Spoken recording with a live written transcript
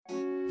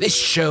This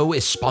show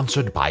is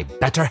sponsored by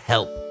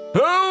BetterHelp.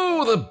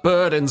 Oh, the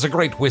burdens a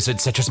great wizard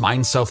such as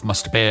myself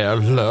must bear,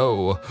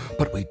 lo.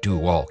 But we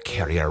do all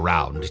carry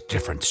around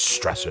different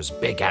stressors,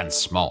 big and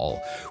small.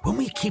 When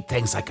we keep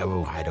things like,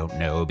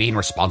 being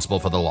responsible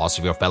for the loss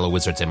of your fellow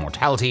wizard's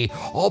immortality,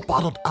 all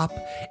bottled up,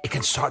 it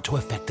can start to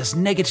affect us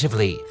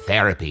negatively.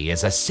 Therapy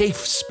is a safe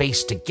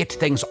space to get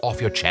things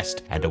off your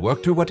chest and to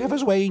work through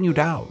whatever's weighing you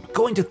down.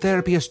 Going to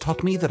therapy has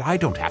taught me that I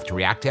don't have to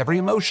react to every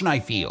emotion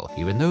I feel,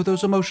 even though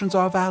those emotions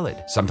are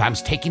valid.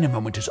 Sometimes taking a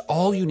moment is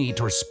all you need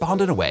to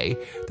respond in a way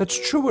that's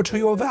truer to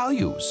your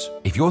values.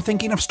 If you're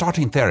thinking of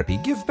starting therapy,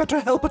 give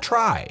BetterHelp a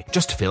try.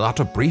 Just fill out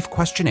a brief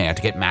questionnaire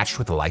to get matched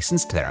with a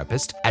licensed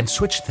therapist and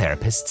switch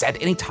therapists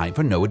at any time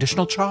for no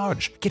additional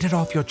charge. Get it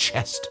off your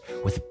chest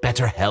with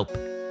BetterHelp.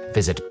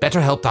 Visit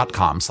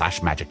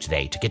betterhelp.com/magic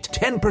today to get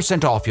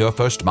 10% off your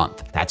first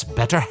month. That's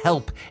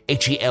BetterHelp,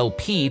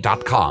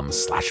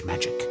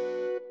 HELP.com/magic.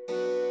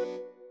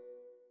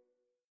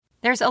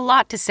 There's a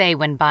lot to say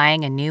when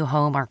buying a new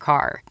home or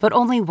car, but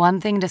only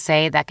one thing to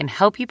say that can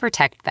help you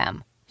protect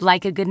them.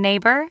 Like a good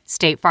neighbor,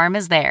 State Farm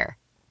is there.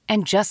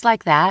 And just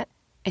like that,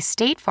 a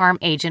State Farm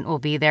agent will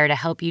be there to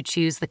help you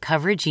choose the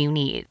coverage you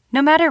need,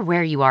 no matter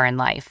where you are in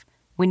life.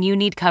 When you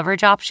need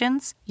coverage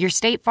options, your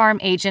State Farm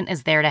agent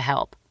is there to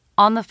help,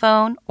 on the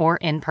phone or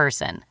in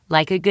person.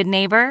 Like a good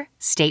neighbor,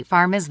 State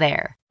Farm is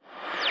there.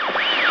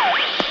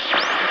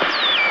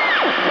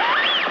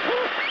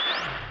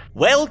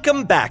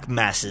 Welcome back,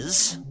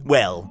 masses.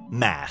 Well,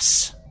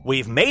 mass.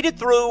 We've made it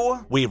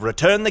through. We've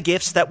returned the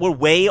gifts that were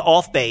way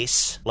off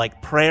base,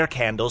 like prayer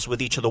candles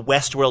with each of the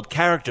Westworld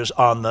characters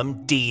on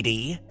them, Dee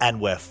Dee.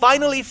 And we're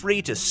finally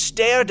free to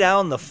stare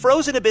down the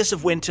frozen abyss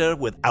of winter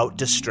without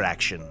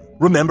distraction.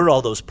 Remember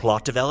all those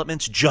plot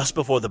developments just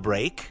before the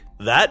break?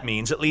 That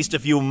means at least a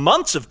few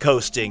months of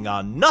coasting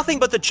on nothing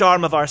but the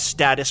charm of our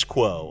status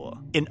quo.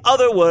 In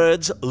other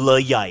words,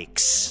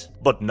 yikes.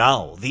 But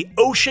now the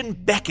ocean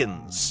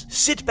beckons.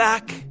 Sit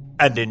back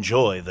and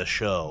enjoy the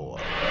show.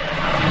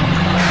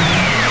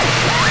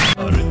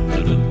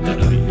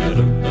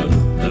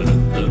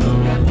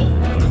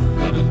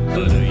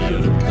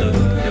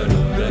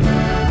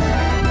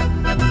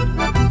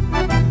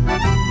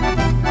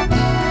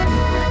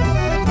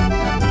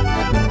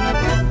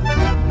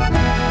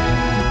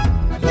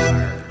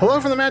 Hello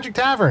from the Magic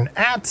Tavern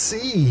at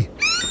Sea,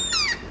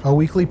 a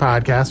weekly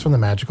podcast from the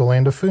magical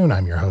land of Foon.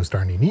 I'm your host,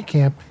 Arnie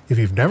Niekamp. If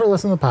you've never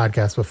listened to the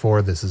podcast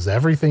before, this is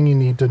everything you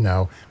need to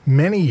know.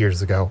 Many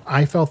years ago,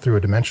 I fell through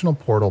a dimensional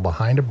portal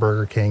behind a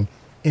Burger King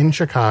in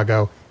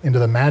Chicago into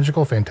the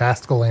magical,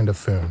 fantastical land of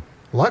Foon.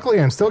 Luckily,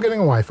 I'm still getting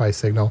a Wi-Fi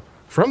signal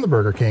from the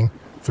Burger King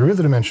through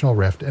the dimensional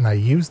rift, and I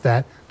used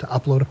that to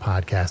upload a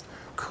podcast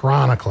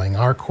chronicling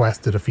our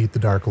quest to defeat the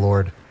Dark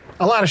Lord.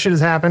 A lot of shit has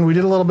happened. We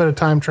did a little bit of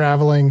time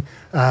traveling.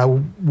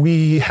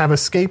 We have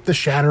escaped the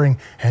shattering,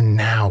 and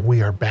now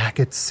we are back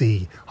at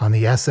sea on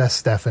the SS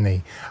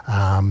Stephanie.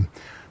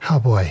 Oh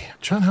boy.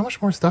 John, how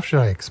much more stuff should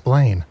I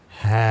explain?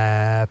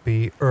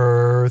 Happy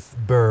Earth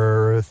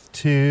birth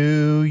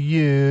to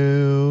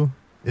you.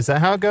 Is that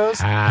how it goes?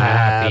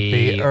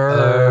 Happy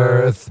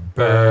Earth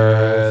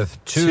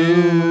birth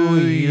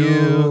to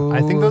you.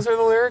 I think those are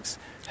the lyrics.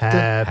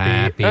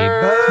 Happy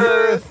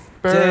Earth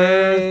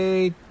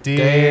birthday,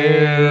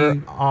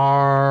 dear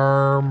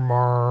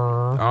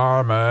Armor.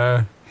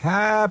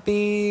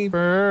 Happy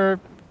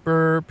burp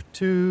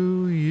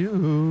to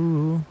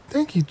you.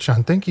 Thank you,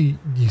 John. Thank you,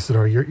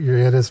 Usador.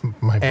 It is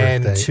my birthday.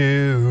 And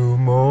two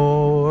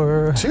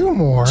more. Two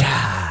more?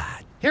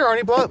 Here,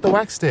 Arnie, blow out the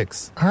wax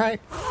sticks. All right.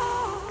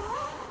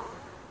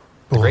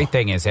 The great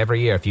thing is,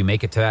 every year, if you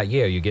make it to that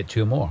year, you get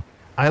two more.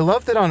 I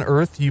love that on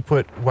Earth you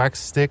put wax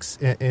sticks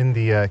in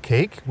the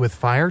cake with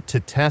fire to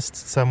test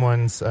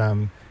someone's,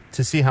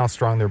 to see how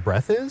strong their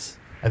breath is.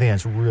 I think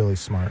that's really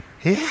smart.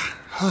 Yeah.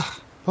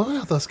 Blowing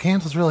out those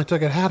candles really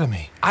took it out of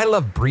me. I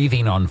love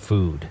breathing on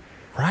food.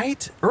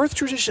 Right? Earth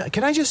tradition.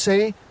 Can I just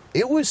say,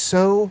 it was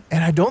so,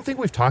 and I don't think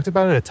we've talked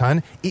about it a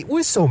ton, it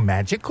was so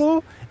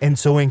magical and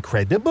so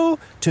incredible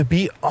to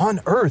be on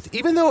Earth,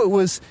 even though it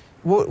was,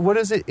 what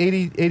is it,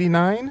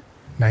 89?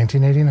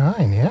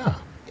 1989, yeah.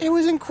 It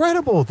was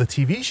incredible. The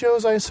TV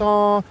shows I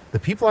saw, the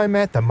people I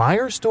met, the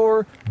Meijer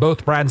store.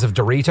 Both brands of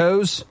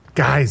Doritos.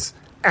 Guys,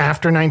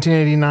 after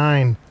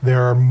 1989,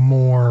 there are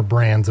more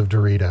brands of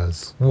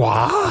Doritos.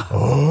 What?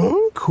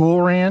 Oh,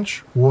 Cool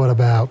Ranch? What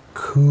about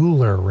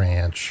Cooler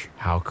Ranch?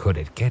 How could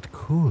it get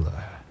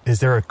cooler? Is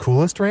there a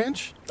coolest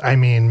ranch? I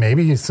mean,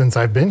 maybe since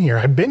I've been here.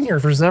 I've been here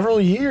for several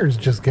years,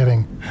 just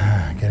getting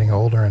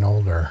older and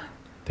older.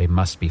 They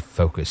must be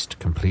focused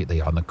completely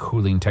on the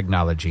cooling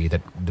technology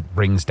that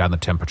brings down the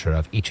temperature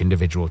of each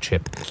individual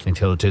chip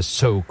until it is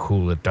so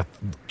cool it doth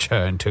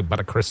turn to but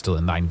a crystal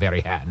in thine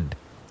very hand.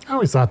 I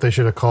always thought they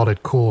should have called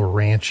it Cool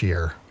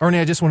Ranchier.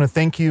 Arnie, I just want to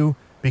thank you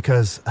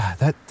because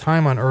that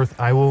time on Earth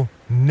I will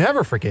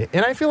never forget.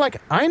 And I feel like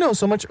I know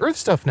so much Earth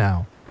stuff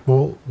now.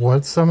 Well,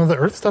 what's some of the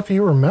Earth stuff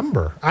you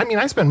remember? I mean,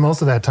 I spent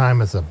most of that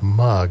time as a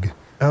mug.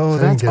 Oh,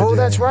 So I didn't get to do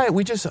that's anything. right.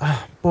 We just,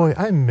 boy,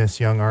 I miss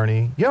young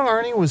Arnie. Young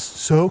Arnie was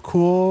so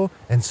cool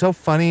and so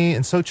funny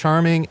and so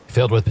charming.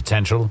 Filled with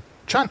potential.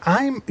 John,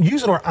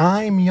 Usador,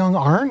 I'm young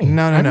Arnie.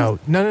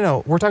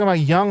 No. We're talking about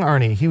young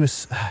Arnie.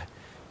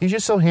 He's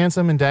just so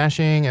handsome and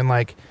dashing, and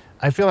like,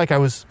 I feel like I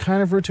was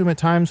kind of rude to him at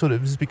times, but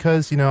it was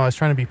because, I was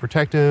trying to be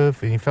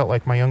protective, and he felt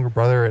like my younger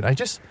brother, and I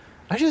just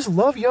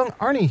love young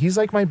Arnie. He's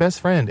like my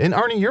best friend. And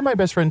Arnie, you're my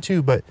best friend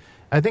too, but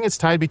I think it's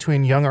tied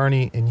between young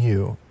Arnie and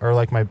you are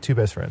like my two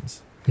best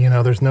friends.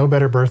 There's no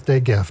better birthday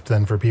gift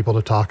than for people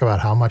to talk about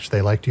how much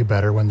they liked you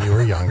better when you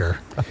were younger.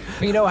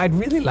 I'd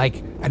really like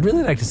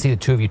to see the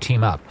two of you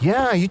team up.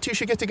 Yeah, you two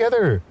should get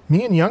together.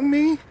 Me and young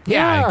me?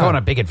 Yeah, Yeah. go on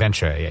a big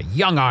adventure. Yeah,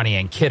 young Arnie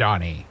and Kid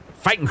Arnie.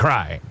 Fight and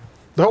cry.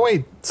 Oh,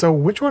 wait. So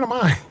which one am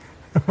I?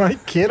 Am I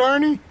Kid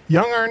Arnie?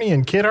 Young Arnie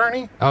and Kid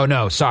Arnie? Oh,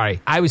 no,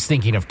 sorry. I was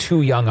thinking of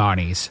two young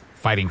Arnies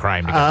fighting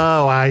crime together.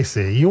 Oh, I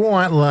see. You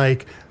want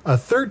like a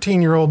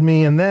 13-year-old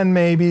me and then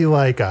maybe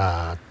like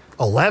a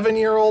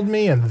 11-year-old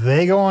me and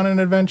they go on an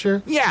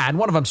adventure? Yeah, and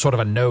one of them's sort of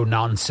a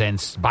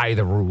no-nonsense,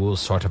 by-the-rules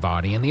sort of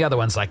Arnie, and the other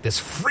one's like this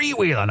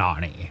freewheeling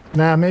Arnie.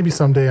 Nah, maybe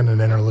someday in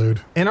an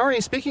interlude. And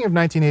Arnie, speaking of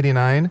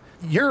 1989,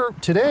 you're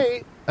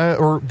today,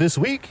 or this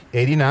week,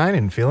 89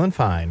 and feeling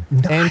fine.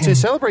 And to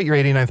celebrate your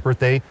 89th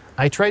birthday,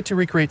 I tried to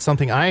recreate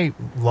something I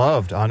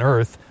loved on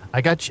Earth.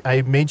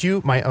 I made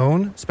you my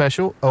own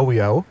special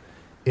OEO.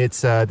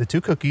 It's the two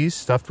cookies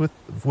stuffed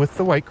with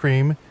the white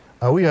cream.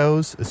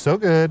 OEOs is so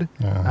good.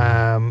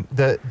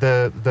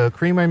 The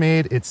cream I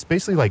made, it's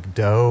basically like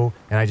dough,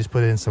 and I just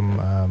put in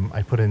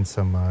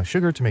some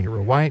sugar to make it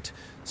real white.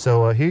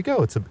 So here you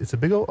go. It's a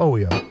big old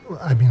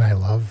OEO. I mean, I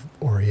love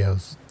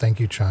Oreos. Thank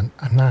you, Chun.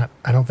 I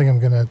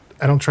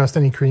don't trust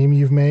any cream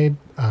you've made.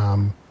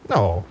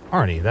 No,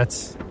 Arnie,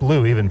 that's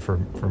blue even for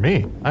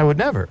me. I would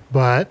never.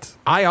 But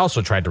I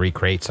also tried to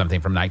recreate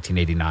something from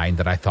 1989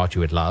 that I thought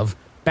you would love.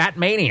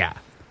 Batmania.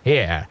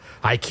 Here,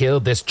 I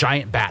killed this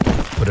giant bat.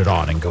 Put it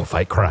on and go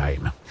fight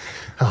crime.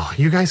 oh,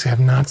 you guys have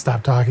not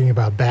stopped talking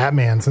about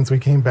Batman since we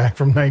came back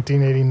from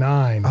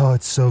 1989. Oh,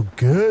 it's so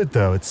good,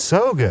 though. It's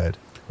so good.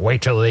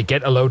 Wait till they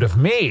get a load of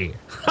me.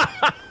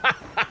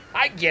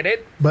 I get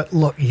it. But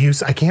look,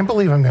 I can't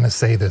believe I'm going to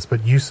say this, but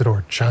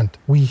Usador Chunt,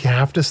 we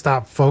have to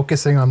stop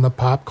focusing on the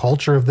pop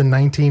culture of the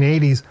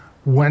 1980s.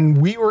 When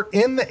we were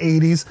in the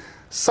 80s,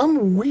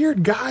 some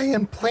weird guy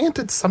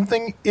implanted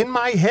something in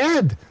my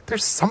head.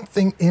 There's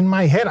something in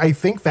my head. I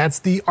think that's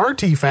the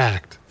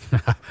artifact.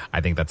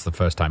 I think that's the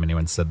first time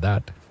anyone said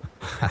that.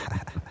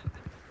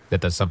 That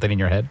there's something in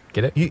your head?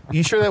 Get it?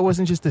 You sure that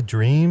wasn't just a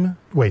dream?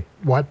 Wait,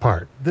 what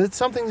part? That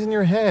something's in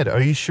your head.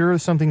 Are you sure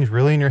something's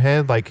really in your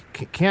head? Like,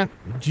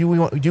 do you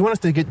want us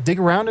to dig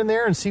around in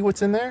there and see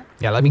what's in there?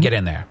 Yeah, let me get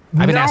in there.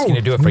 I've been No, asking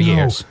you to do it for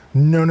years.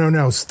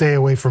 No. Stay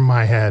away from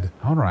my head.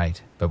 All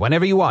right, but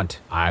whenever you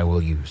want, I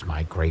will use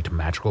my great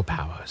magical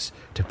powers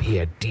to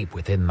peer deep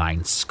within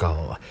thine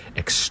skull,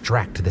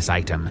 extract this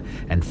item,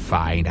 and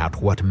find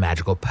out what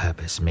magical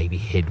purpose may be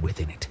hid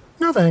within it.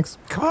 No, thanks.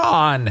 Come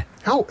on!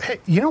 Oh, hey,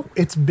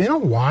 it's been a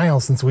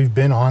while since we've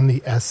been on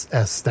the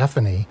SS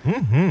Stephanie.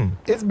 Mm-hmm.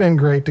 It's been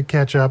great to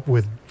catch up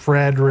with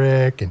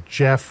Frederick and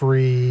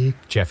Jeffrey.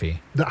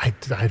 Jeffy. I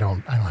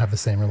don't have the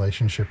same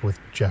relationship with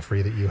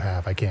Jeffrey that you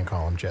have. I can't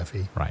call him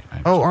Jeffy. Right.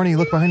 Oh, Arnie,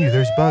 look behind you.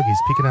 There's Bug. He's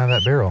peeking out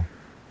of that barrel.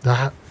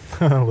 That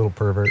Little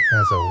pervert.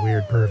 That's a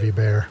weird pervy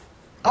bear.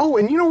 Oh,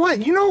 and you know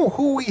what? You know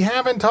who we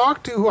haven't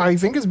talked to, who I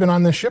think has been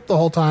on this ship the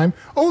whole time?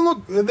 Oh,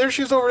 look, there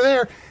she is over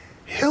there.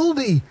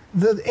 Hildy,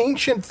 the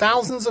ancient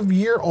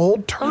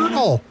thousands-of-year-old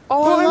turtle.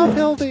 Oh, I love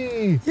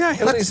Hildy. Yeah,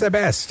 Hildy's the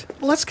best.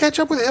 Let's catch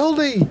up with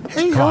Hildy.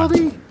 Hey, Come on.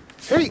 Hildy.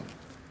 Hey.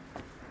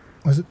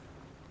 Was it?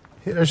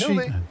 Is she?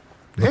 Hildy.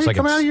 Looks Hey, like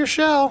come it's- out of your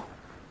shell.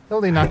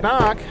 Hildy, knock,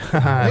 knock.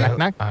 knock,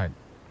 knock.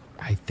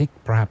 I think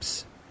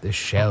perhaps this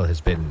shell has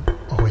been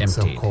Oh, it's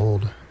emptied. so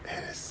cold.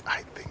 It is,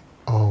 I think.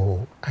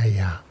 Oh,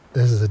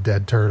 this is a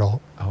dead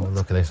turtle. Oh,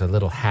 look, there's a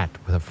little hat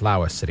with a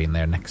flower sitting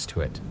there next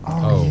to it.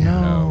 Oh,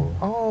 no.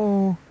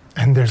 Oh.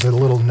 And there's a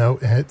little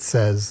note, and it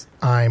says,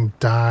 I'm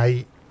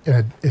die,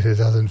 and it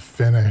doesn't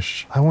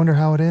finish. I wonder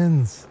how it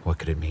ends. What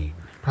could it mean?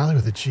 Probably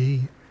with a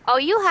G. Oh,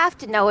 you have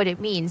to know what it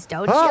means,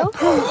 don't Oh.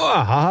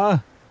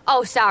 you?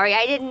 Oh, sorry,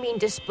 I didn't mean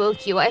to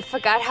spook you. I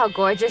forgot how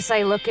gorgeous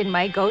I look in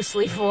my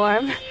ghostly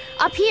form.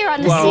 Up here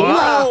on the ceiling.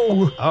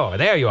 Whoa! Oh,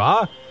 there you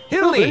are.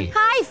 Hildy!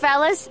 Hi,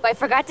 fellas. I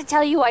forgot to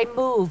tell you I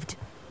moved.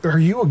 Are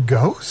you a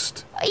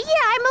ghost? Yeah,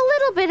 I'm a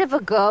little bit of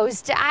a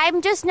ghost.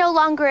 I'm just no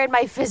longer in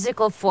my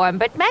physical form,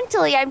 but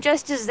mentally I'm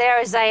just as there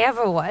as I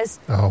ever was.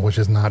 Oh, which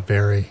is not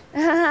very.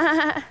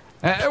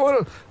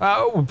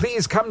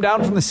 Please come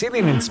down from the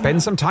ceiling and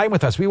spend some time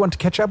with us. We want to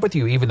catch up with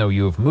you, even though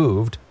you've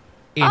moved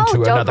into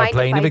don't another mind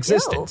plane if of I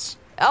existence. do.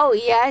 Oh,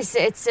 yes,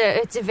 it's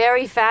a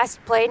very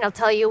fast plane, I'll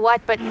tell you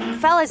what. But,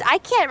 fellas, I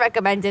can't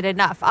recommend it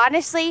enough.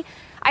 Honestly,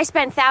 I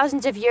spent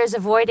thousands of years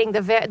avoiding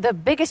the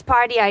biggest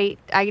party I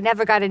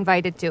never got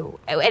invited to,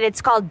 and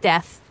it's called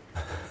death.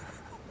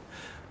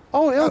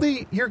 Oh,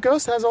 Hildy, your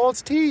ghost has all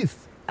its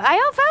teeth.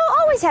 I've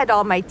always had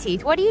all my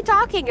teeth. What are you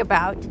talking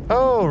about?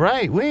 Oh,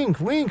 right. Wink,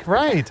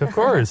 right, of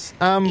course.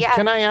 Yeah.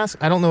 Can I ask,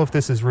 I don't know if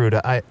this is rude,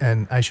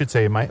 I should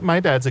say my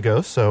dad's a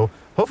ghost, so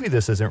hopefully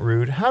this isn't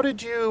rude. How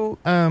did you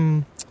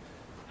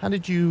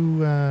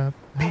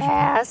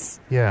Pass.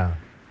 yeah.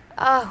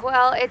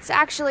 Well, it's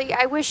actually,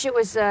 I wish it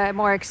was a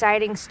more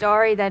exciting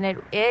story than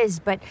it is,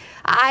 but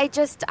I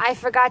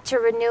forgot to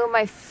renew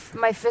my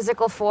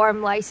physical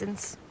form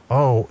license.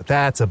 Oh,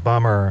 that's a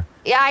bummer.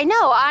 Yeah, I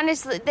know.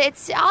 Honestly,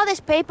 it's all this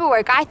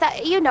paperwork. I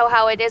thought, you know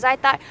how it is. I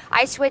thought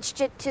I switched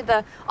it to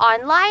the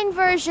online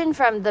version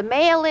from the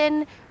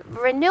mail-in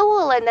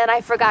renewal, and then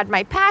I forgot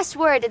my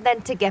password, and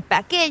then to get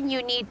back in,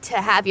 you need to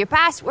have your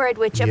password,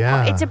 which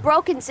it's a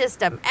broken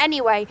system.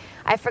 Anyway,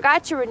 I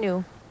forgot to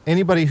renew.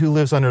 Anybody who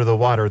lives under the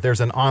water, there's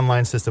an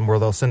online system where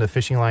they'll send a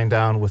fishing line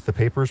down with the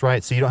papers,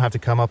 right? So you don't have to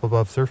come up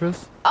above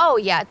surface? Oh,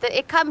 yeah.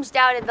 It comes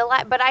down in the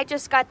line, but I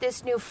just got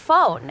this new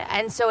phone,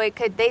 and so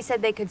they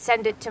said they could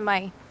send it to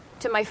my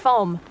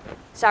foam.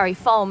 Sorry,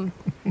 foam.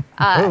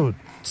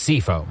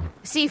 Seafoam.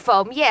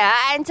 Seafoam, yeah.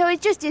 And so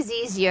it just is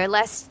easier,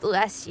 less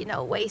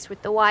waste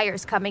with the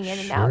wires coming in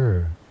and out.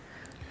 Sure.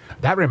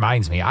 That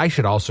reminds me, I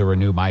should also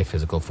renew my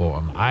physical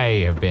form.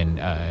 I have been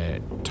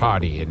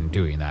tardy in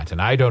doing that,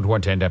 and I don't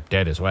want to end up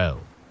dead as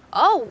well.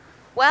 Oh,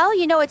 well,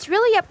 it's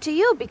really up to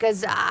you,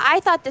 because I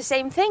thought the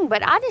same thing,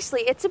 but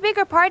honestly, it's a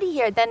bigger party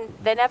here than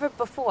ever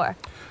before.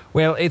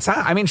 Well,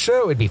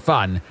 sure, it would be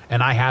fun,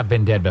 and I have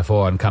been dead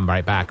before and come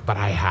right back, but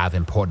I have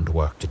important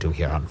work to do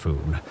here on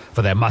Foon,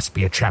 for there must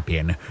be a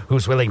champion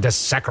who's willing to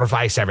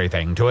sacrifice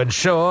everything to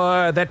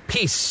ensure that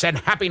peace and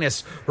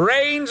happiness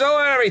reigns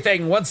over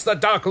everything once the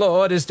Dark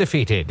Lord is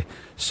defeated.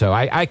 So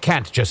I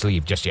can't just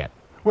leave just yet.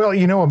 Well,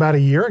 about a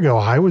year ago,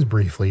 I was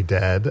briefly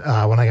dead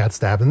when I got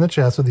stabbed in the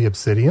chest with the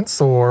obsidian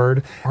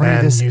sword.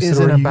 Arnie, this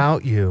isn't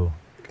about you.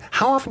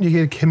 How often do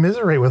you get to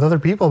commiserate with other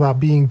people about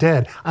being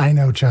dead? I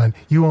know, Chun,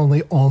 you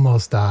only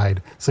almost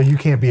died, so you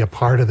can't be a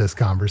part of this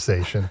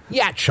conversation.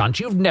 Yeah, Chunt,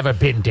 you've never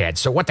been dead,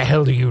 so what the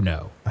hell do you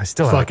know? I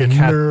still have fucking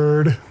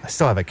nerd. I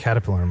still have a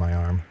caterpillar in my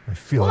arm. I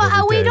feel it every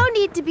day. We don't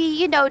need to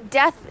be,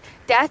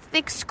 death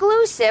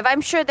exclusive.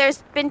 I'm sure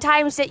there's been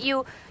times that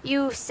you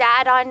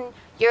sat on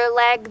your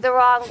leg the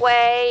wrong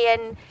way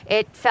and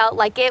it felt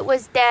like it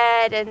was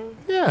dead, and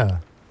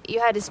you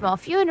had a small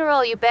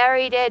funeral, you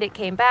buried it, it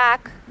came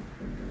back.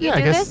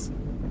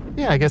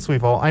 I guess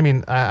we've all,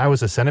 I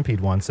was a centipede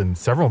once and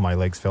several of my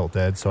legs felt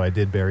dead, so I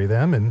did bury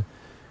them,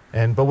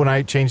 but when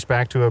I changed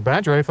back to a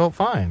badger, I felt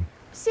fine.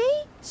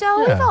 See?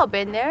 So we've all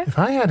been there. If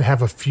I had to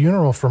have a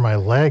funeral for my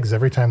legs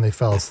every time they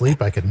fell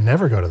asleep, I could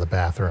never go to the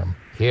bathroom.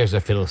 Here's a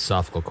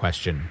philosophical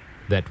question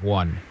that,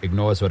 1,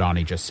 ignores what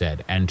Ani just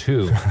said, and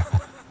 2,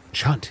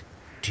 Chunt,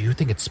 do you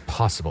think it's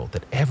possible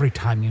that every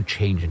time you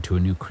change into a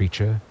new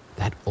creature,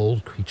 that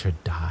old creature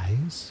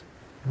dies?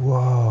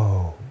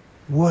 Whoa.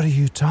 What are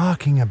you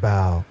talking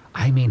about?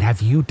 I mean,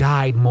 have you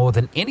died more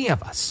than any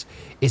of us?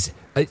 Is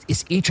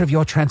each of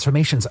your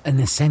transformations, in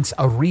a sense,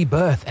 a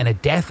rebirth and a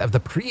death of the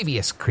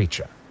previous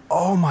creature?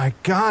 Oh my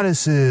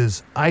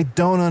goddesses, I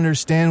don't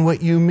understand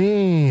what you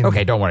mean.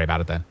 Okay, don't worry about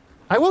it then.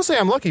 I will say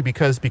I'm lucky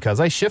because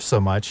I shift so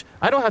much,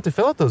 I don't have to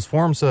fill out those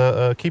forms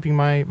keeping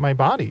my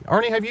body.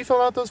 Arnie, have you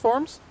filled out those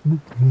forms?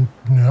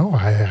 No,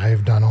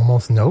 I've done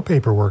almost no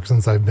paperwork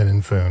since I've been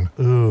in Foon.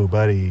 Ooh,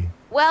 buddy.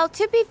 Well,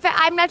 to be fair,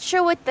 I'm not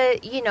sure what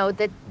the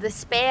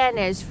span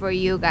is for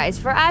you guys.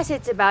 For us,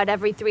 it's about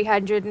every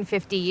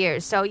 350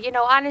 years. So,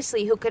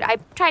 honestly, I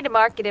try to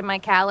mark it in my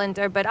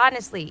calendar, but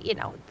honestly,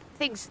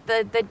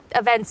 the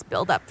events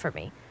build up for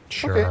me.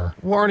 Sure. Okay.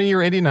 Well, Arnie,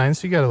 you're 89,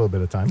 so you got a little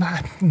bit of time.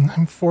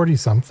 I'm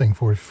 40-something,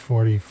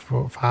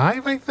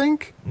 45, I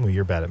think. Well,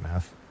 you're bad at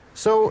math.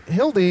 So,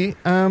 Hildy,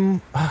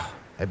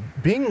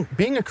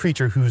 being a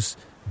creature who's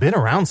been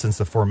around since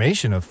the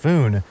formation of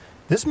Foon,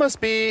 this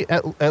must be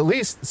at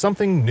least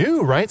something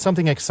new, right?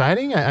 Something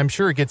exciting. I'm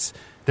sure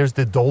there's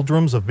the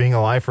doldrums of being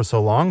alive for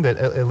so long that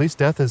at least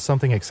death is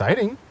something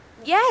exciting.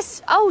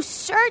 Yes. Oh,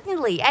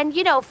 certainly. And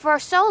for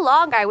so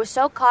long I was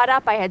so caught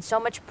up. I had so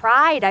much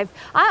pride. I've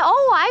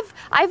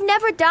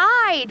never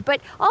died. But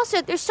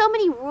also, there's so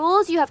many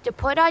rules you have to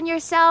put on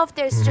yourself.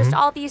 There's just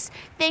all these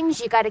things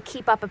you got to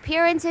keep up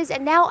appearances.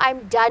 And now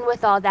I'm done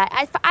with all that.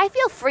 I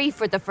feel free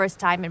for the first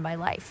time in my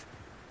life.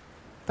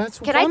 That's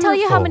Can I tell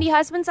you how many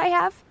husbands I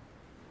have?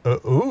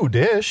 Ooh,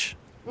 dish.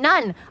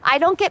 None. I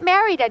don't get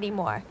married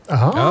anymore.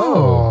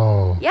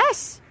 Oh.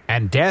 Yes.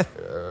 And death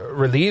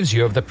relieves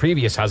you of the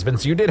previous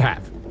husbands you did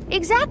have.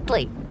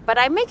 Exactly. But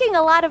I'm making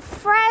a lot of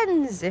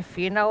friends, if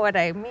you know what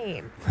I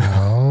mean.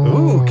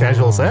 Ooh,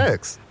 casual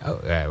sex. Oh,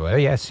 well,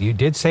 yes, you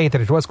did say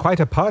that it was quite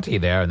a party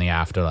there in the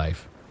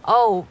afterlife.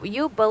 Oh,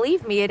 you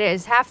believe me, it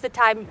is. Half the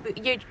time,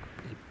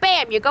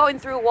 you're going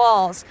through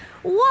walls.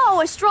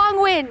 Whoa, a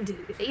strong wind.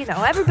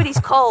 Everybody's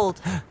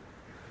cold.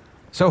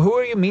 So who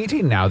are you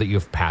meeting now that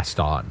you've passed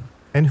on?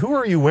 And who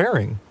are you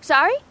wearing?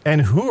 Sorry?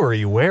 And who are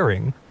you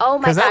wearing? Oh, my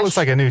gosh. Because that looks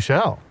like a new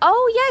shell.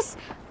 Oh, yes.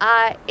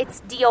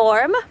 It's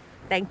Diorm.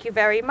 Thank you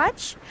very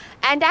much.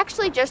 And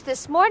actually, just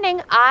this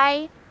morning,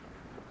 I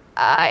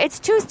It's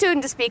too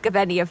soon to speak of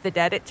any of the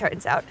dead, it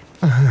turns out.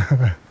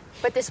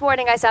 But this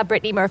morning I saw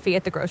Brittany Murphy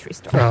at the grocery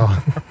store.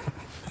 Oh.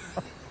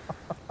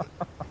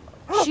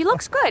 She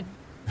looks good.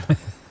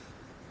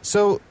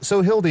 So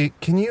Hildy,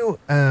 can you,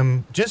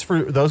 just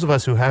for those of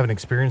us who haven't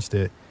experienced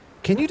it,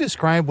 can you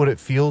describe what it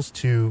feels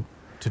to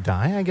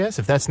die, I guess,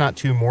 if that's not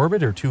too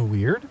morbid or too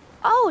weird?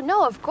 Oh,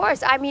 no, of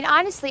course. I mean,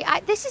 honestly,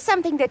 this is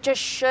something that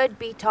just should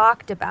be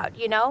talked about,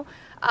 you know?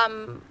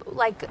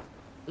 Like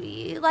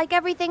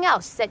everything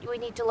else that we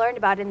need to learn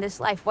about in this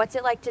life. What's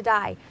it like to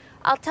die?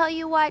 I'll tell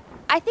you what,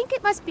 I think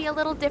it must be a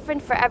little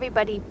different for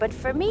everybody, but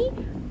for me,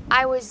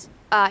 I was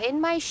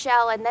in my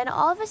shell, and then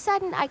all of a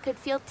sudden I could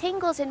feel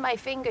tingles in my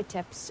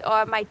fingertips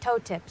or my toe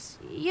tips.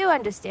 You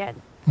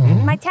understand.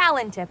 Mm-hmm. My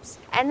talon tips.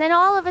 And then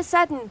all of a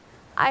sudden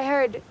I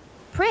heard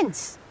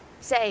Prince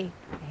say,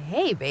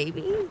 "Hey,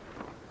 baby."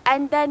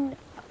 And then,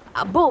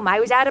 boom, I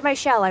was out of my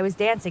shell. I was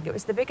dancing. It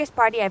was the biggest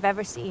party I've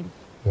ever seen.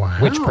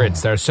 Wow. Which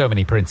prince? There are so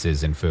many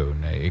princes in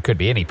Foon. It could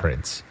be any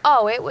prince.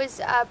 Oh, it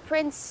was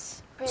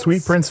Prince...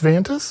 Sweet Prince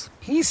Vantus?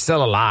 He's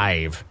still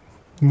alive.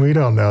 We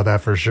don't know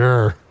that for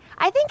sure.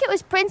 I think it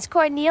was Prince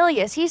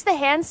Cornelius. He's the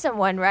handsome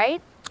one,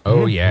 right?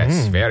 Oh,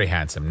 yes, very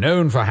handsome.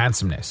 Known for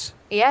handsomeness.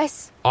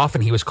 Yes.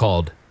 Often he was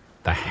called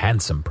the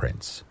handsome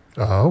prince.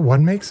 Oh,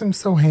 what makes him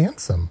so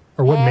handsome?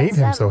 Or what made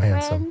him so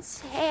handsome?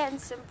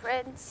 Handsome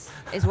Prince,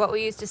 is what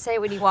we used to say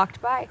when he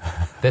walked by.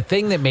 The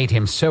thing that made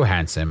him so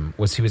handsome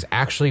was he was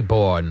actually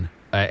born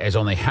as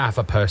only half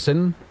a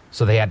person,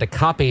 so they had to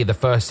copy the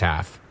first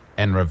half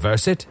and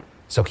reverse it,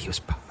 so he was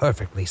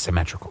perfectly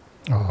symmetrical.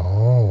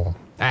 Oh.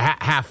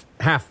 Half,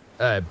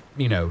 down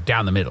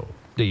the middle.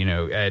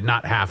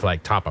 Not half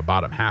like top or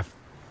bottom, half,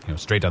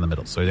 straight down the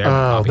middle. So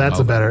that's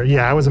a better.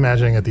 Yeah, I was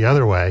imagining it the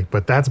other way,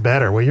 but that's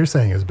better. What you're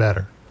saying is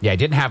better. Yeah, he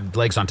didn't have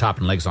legs on top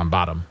and legs on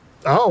bottom.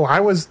 Oh, I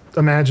was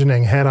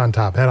imagining head on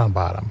top, head on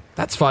bottom.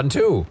 That's fun,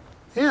 too.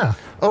 Yeah.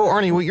 Oh,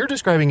 Arnie, what you're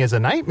describing is a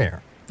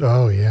nightmare.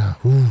 Oh, yeah.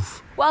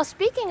 Oof. Well,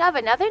 speaking of,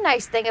 another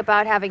nice thing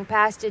about having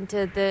passed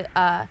into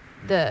the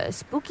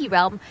spooky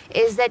realm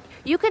is that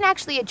you can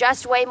actually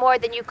adjust way more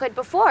than you could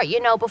before.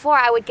 Before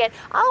I'd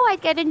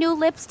get a new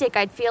lipstick.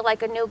 I'd feel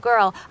like a new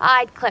girl.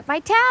 I'd clip my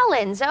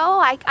talons.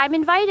 I'm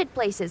invited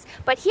places.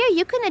 But here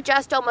you can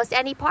adjust almost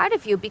any part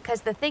of you,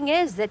 because the thing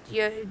is that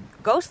your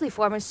ghostly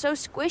form is so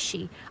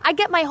squishy. I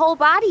get my whole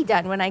body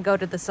done when I go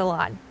to the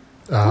salon.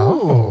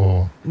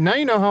 Oh. Now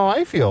you know how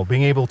I feel,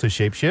 being able to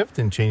shapeshift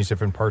and change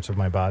different parts of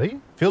my body.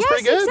 Feels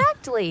pretty good. Yes,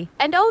 exactly.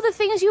 And the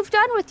things you've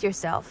done with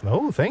yourself.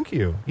 Oh, thank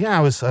you. Yeah,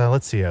 I was, I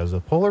was a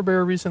polar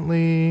bear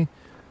recently.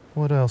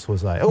 What else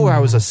was I? Oh, I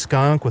was a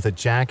skunk with a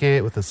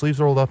jacket with the sleeves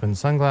rolled up and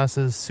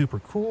sunglasses. Super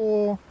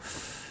cool.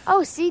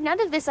 Oh, see, none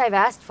of this I've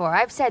asked for.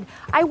 I've said,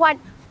 I want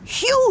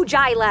huge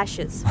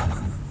eyelashes.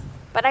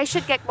 But I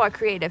should get more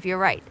creative, you're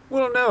right.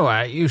 Well,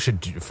 no, you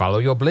should follow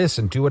your bliss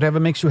and do whatever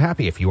makes you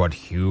happy. If you want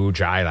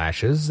huge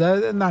eyelashes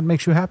and that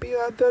makes you happy,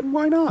 then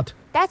why not?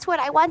 That's what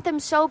I want,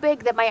 them so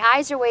big that my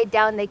eyes are weighed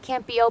down, they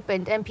can't be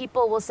opened, and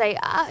people will say,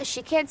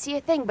 she can't see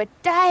a thing, but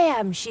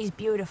damn, she's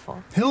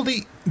beautiful.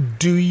 Hildy,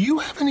 do you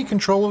have any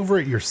control over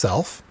it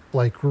yourself?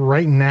 Like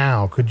right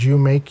now, could you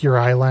make your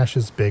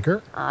eyelashes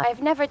bigger?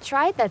 I've never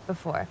tried that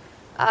before.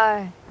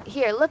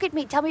 Here, look at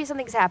me. Tell me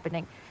something's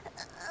happening.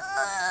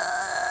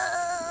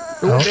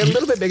 A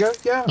little bit bigger,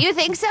 yeah. You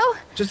think so?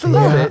 Just a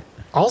little bit.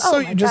 Also, Oh,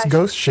 you my just gosh.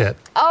 ghost shit.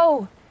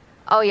 Oh,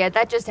 yeah,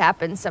 that just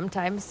happens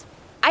sometimes.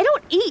 I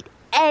don't eat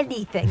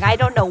anything. I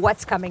don't know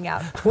what's coming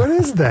out. What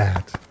is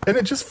that? And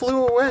it just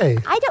flew away.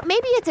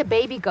 Maybe it's a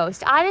baby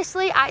ghost.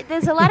 Honestly,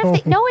 there's a lot of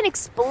things. No one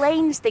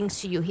explains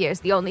things to you here is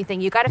the only thing.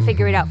 You got to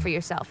figure it out for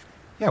yourself.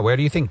 Yeah, where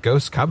do you think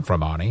ghosts come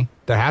from, Arnie?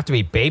 There have to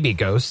be baby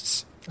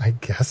ghosts. I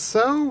guess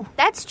so.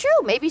 That's true.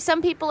 Maybe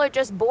some people are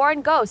just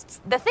born ghosts.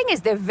 The thing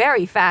is, they're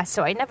very fast,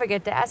 so I never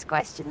get to ask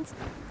questions.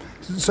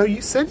 So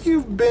you said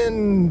you've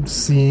been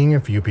seeing a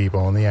few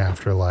people in the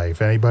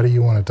afterlife. Anybody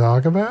you want to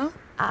talk about?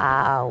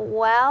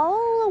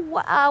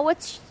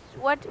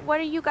 What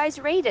are you guys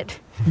rated?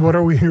 What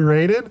are we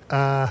rated?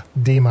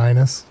 D-.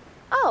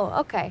 Oh,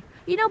 okay.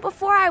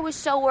 Before I was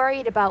so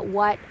worried about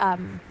what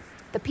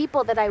the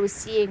people that I was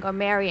seeing or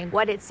marrying,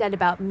 what it said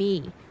about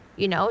me,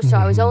 so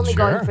I was only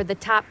going for the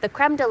top, the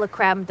creme de la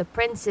creme, the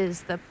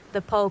princes,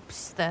 the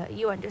popes,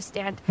 you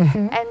understand.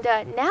 And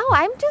now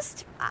I'm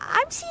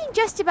seeing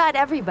just about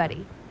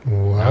everybody.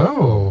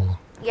 Whoa.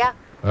 Yeah.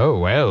 Oh,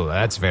 well,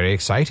 that's very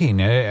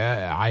exciting.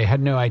 I had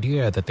no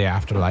idea that the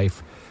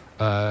afterlife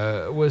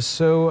was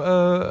so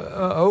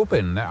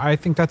open. I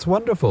think that's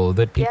wonderful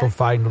that people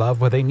find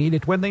love where they need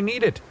it when they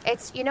need it.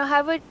 It's,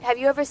 have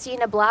you ever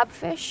seen a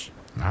blobfish?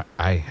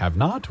 I have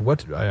not.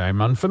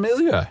 I'm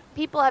unfamiliar.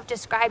 People have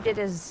described it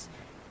as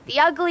the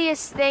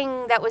ugliest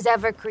thing that was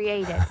ever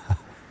created.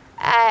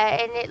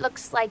 And it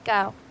looks like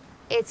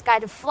it's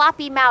got a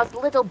floppy mouth,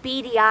 little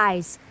beady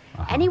eyes.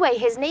 Anyway,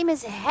 his name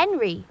is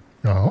Henry.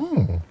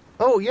 Oh.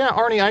 Oh, yeah,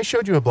 Arnie, I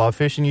showed you a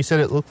blobfish, and you said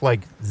it looked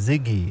like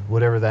Ziggy,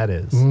 whatever that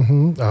is.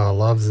 Mm-hmm. Oh, I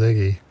love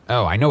Ziggy.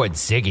 Oh, I know what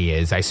Ziggy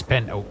is. I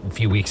spent a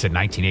few weeks in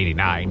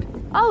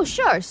 1989. Oh,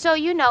 sure. So,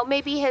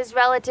 maybe his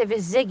relative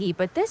is Ziggy,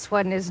 but this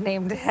one is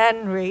named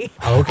Henry.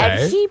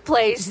 Okay. And he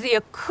plays the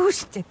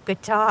acoustic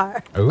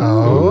guitar.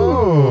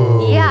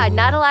 Ooh. Yeah,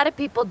 not a lot of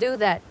people do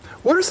that.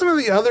 What are some of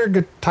the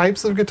other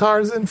types of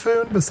guitars in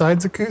Foon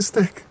besides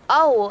acoustic?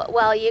 Oh,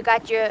 well, you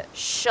got your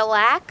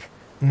shellac.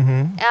 You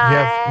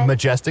have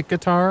majestic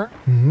guitar,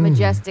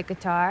 Majestic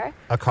guitar.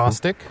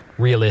 acoustic.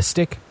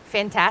 Realistic.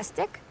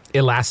 Fantastic.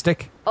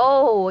 Elastic.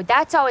 Oh,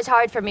 that's always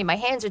hard for me. My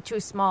hands are too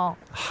small.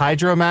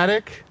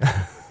 Hydromatic,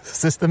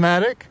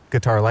 systematic,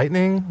 guitar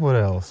lightning. What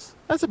else?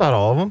 That's about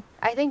all of them.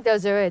 I think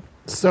those are it.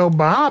 So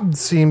Bob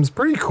seems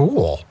pretty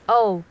cool.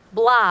 Oh,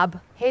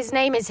 Blob. His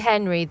name is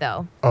Henry,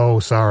 though. Oh,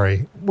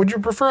 sorry. Would you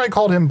prefer I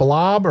called him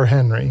Blob or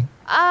Henry?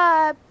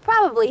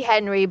 Probably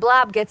Henry.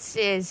 Blob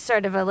is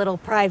sort of a little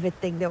private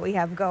thing that we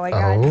have going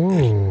on.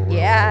 Oh.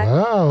 Yeah.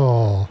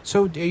 Well.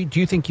 So do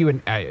you think you,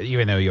 and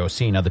even though you're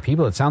seeing other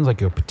people, it sounds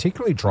like you're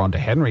particularly drawn to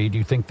Henry. Do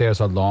you think there's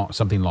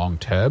something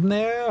long-term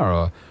there,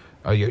 or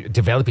are you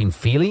developing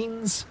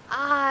feelings?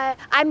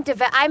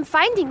 I'm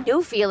finding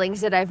new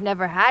feelings that I've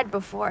never had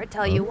before,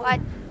 tell you what.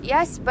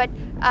 Yes, but,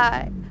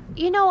 I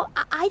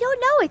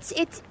don't know.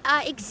 It's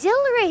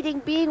exhilarating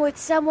being with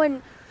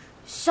someone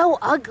so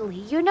ugly.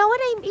 You know what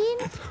I mean?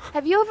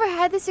 Have you ever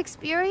had this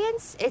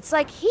experience? It's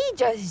like he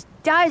just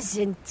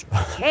doesn't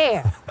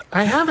care.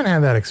 I haven't had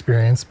that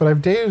experience, but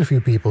I've dated a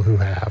few people who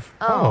have.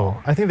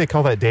 Oh, I think they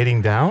call that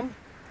dating down.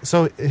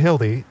 So,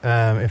 Hildy,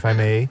 if I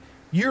may,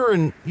 you're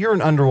an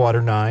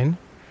underwater 9.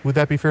 Would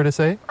that be fair to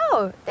say?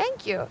 Oh,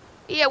 thank you.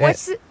 Yeah,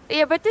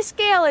 but the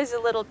scale is a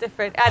little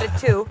different out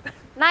of 2.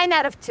 9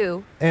 out of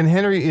 2. And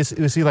Henry,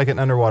 is he like an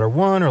underwater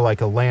 1 or like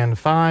a land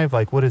 5?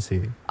 Like, what is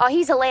he? Oh,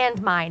 he's a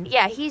landmine.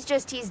 Yeah, he's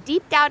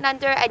deep down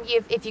under, and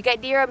if you get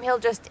near him, he'll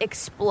just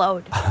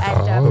explode.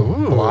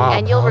 And, Wow.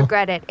 and you'll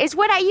regret it. Is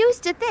what I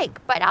used to think.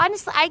 But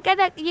honestly,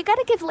 you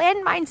gotta give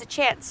landmines a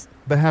chance.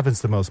 That happens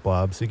to most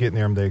blobs. You get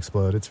near them, they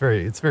explode. It's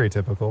very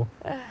typical.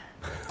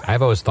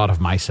 I've always thought of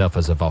myself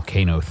as a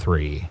Volcano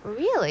 3.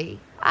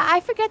 Really? I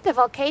forget the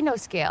volcano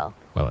scale.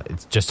 Well,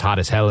 it's just hot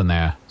as hell in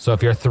there. So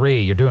if you're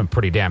 3, you're doing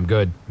pretty damn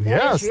good.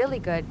 That Yes. is really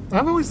good.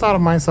 I've always thought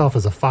of myself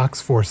as a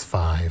Fox Force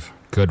 5.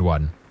 Good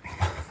one.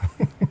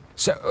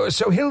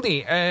 So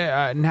Hildy,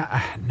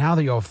 now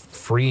that you're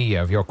free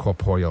of your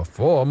corporeal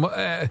form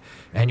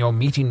and you're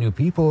meeting new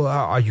people,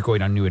 are you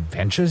going on new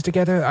adventures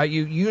together?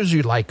 You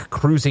usually like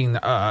cruising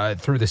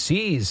through the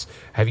seas.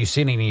 Have you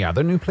seen any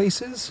other new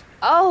places?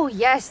 Oh,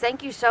 yes.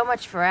 Thank you so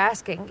much for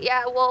asking.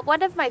 Yeah, well,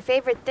 one of my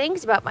favorite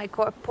things about my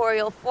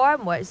corporeal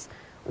form was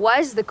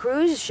the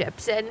cruise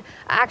ships. And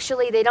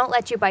actually, they don't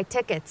let you buy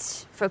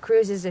tickets for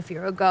cruises if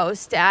you're a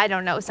ghost. I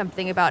don't know,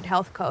 something about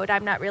health code.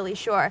 I'm not really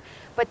sure.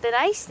 But the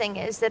nice thing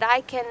is that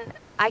I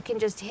can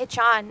just hitch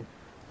on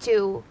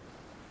to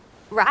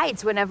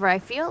rides whenever I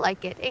feel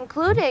like it,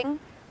 including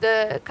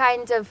the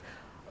kinds of...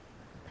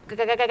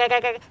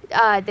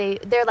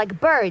 they're like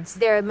birds.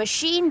 They're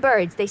machine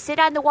birds. They sit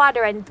on the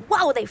water and,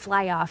 whoa, they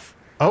fly off.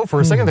 Oh, for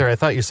a second there, I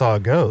thought you saw a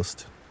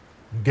ghost.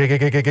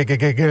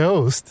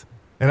 Ghost.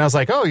 And I was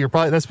like, oh,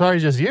 that's probably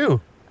just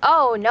you.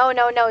 Oh,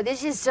 no.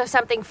 This is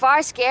something far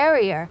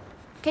scarier.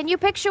 Can you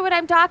picture what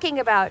I'm talking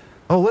about?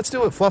 Oh, let's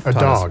do it, Fluff. A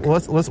dog. We're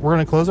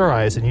going to close our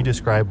eyes and you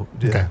describe.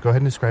 Okay. Go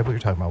ahead and describe what you're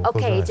talking about. We'll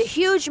close Okay, our it's a eyes.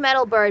 huge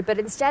metal bird, but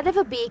instead of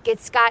a beak,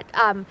 it's got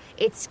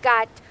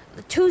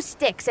 2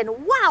 sticks, and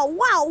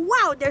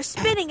wow, they're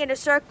spinning in a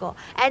circle.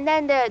 And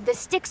then the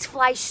sticks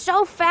fly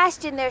so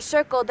fast in their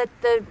circle that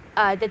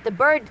the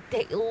bird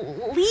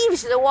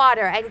leaves the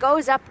water and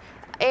goes up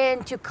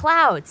into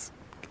clouds.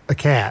 A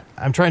cat.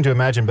 I'm trying to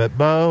imagine, but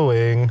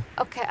Boeing.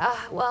 Okay,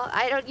 well,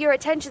 I don't. Your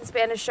attention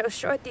span is so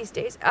short these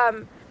days.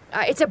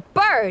 It's a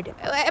bird.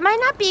 Am I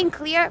not being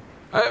clear?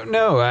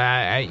 No,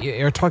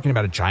 you're talking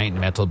about a giant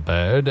metal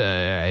bird.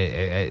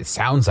 It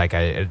sounds like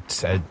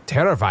it's a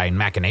terrifying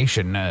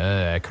machination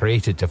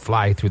created to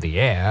fly through the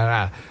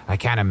air. I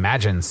can't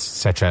imagine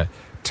such a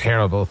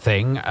terrible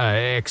thing,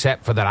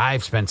 except for that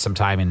I've spent some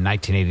time in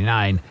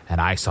 1989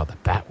 and I saw the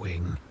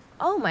Batwing.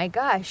 Oh my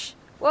gosh,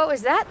 what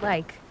was that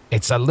like?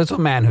 It's a little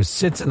man who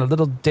sits in a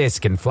little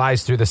disc and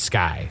flies through the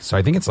sky. So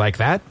I think it's like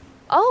that.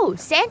 Oh,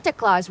 Santa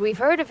Claus. We've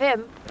heard of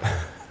him.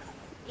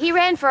 He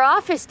ran for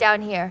office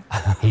down here.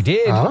 He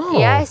did. Oh.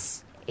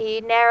 Yes,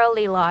 he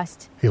narrowly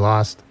lost. He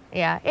lost.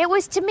 Yeah, it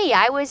was to me.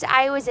 I was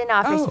in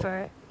office Oh.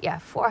 for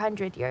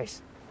 400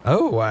 years.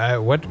 Oh,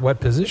 what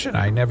position?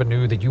 I never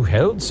knew that you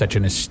held such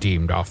an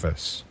esteemed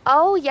office.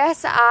 Oh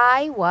yes,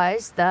 I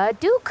was the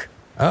Duke.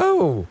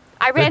 Oh.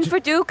 I ran The for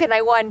Duke and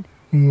I won.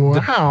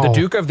 Wow. The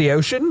Duke of the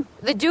Ocean?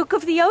 The Duke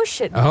of the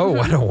Ocean. Oh,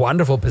 what a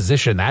wonderful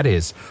position that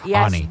is,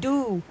 Yes, Ani.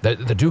 do. The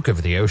Duke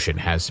of the Ocean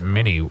has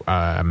many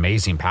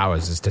amazing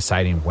powers as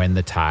deciding when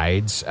the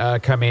tides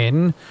come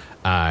in,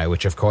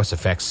 which of course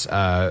affects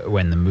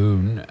when the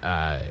moon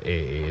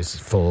is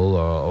full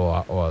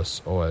or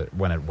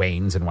when it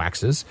wanes and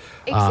waxes.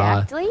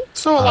 Exactly.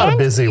 So a lot of And-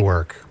 busy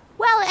work.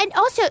 Well, and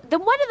also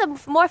one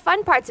of the more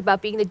fun parts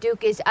about being the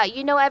Duke is,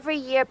 every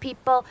year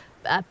people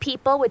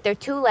people with their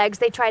 2 legs.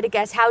 They try to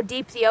guess how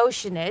deep the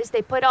ocean is.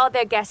 They put all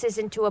their guesses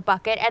into a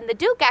bucket, and the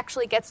Duke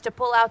actually gets to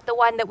pull out the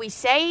one that we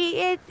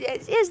say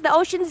is the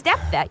ocean's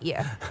depth that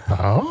year.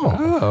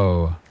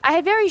 Oh. I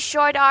had very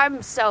short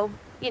arms, so,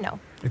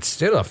 It's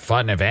still a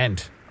fun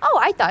event. Oh,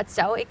 I thought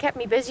so. It kept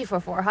me busy for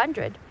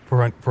 400.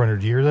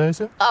 400 years, I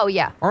assume? Oh,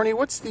 yeah. Arnie,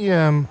 what's the,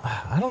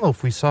 I don't know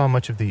if we saw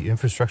much of the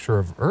infrastructure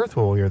of Earth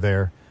while we were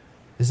there.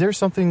 Is there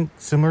something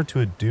similar to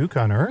a Duke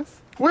on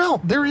Earth?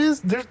 Well,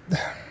 there's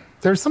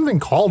something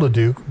called a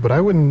Duke, but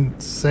I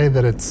wouldn't say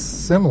that it's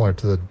similar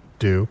to the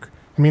Duke.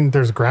 I mean,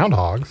 there's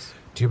groundhogs.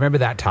 Do you remember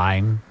that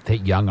time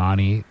that young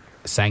Arnie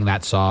sang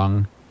that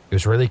song? It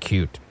was really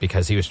cute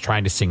because he was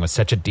trying to sing with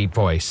such a deep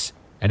voice,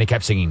 and he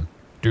kept singing,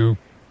 Duke,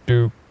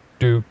 Duke,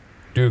 Duke,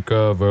 Duke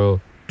of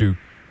Earl, Duke,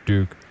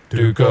 Duke,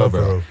 Duke of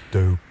Earl.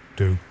 Duke.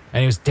 And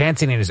he was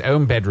dancing in his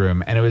own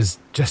bedroom, and it was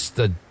just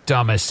the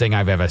dumbest thing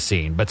I've ever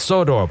seen, but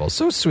so adorable,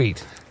 so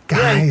sweet.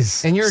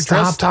 Guys, and you're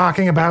stop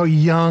talking about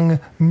young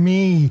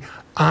me.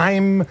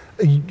 I'm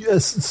a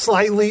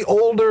slightly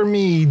older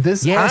me.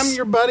 Yes. I'm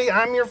your buddy.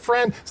 I'm your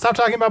friend. Stop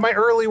talking about my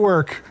early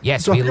work.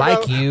 Yes, Talk we like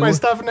about you. My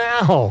stuff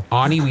now.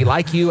 Arnie, we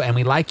like you, and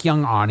we like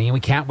young Arnie, and we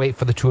can't wait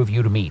for the 2 of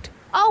you to meet.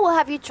 Oh, well,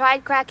 have you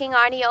tried cracking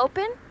Arnie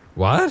open?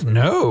 What?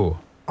 No.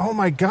 Oh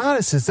my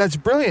goddesses, that's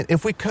brilliant.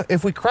 If we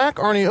crack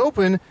Arnie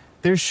open,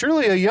 there's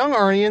surely a young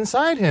Arnie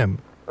inside him.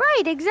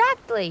 Right,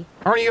 exactly.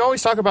 Arnie, you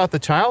always talk about the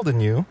child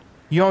in you.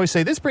 You always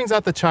say, this brings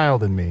out the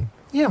child in me.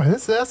 Yeah, man,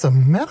 that's a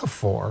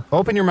metaphor.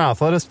 Open your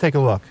mouth. Let us take a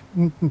look.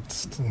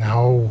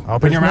 No.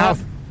 Open your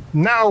mouth.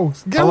 No.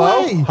 Get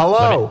Hello? away.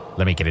 Hello?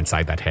 Let me get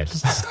inside that head.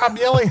 Stop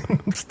yelling.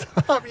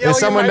 Stop yelling. Is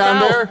someone in my down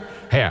mouth. there?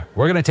 Here,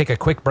 we're going to take a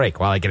quick break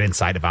while I get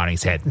inside of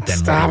Arnie's head. Then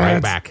Stop we'll be right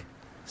it. back.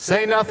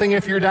 Say nothing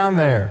if you're down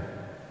there.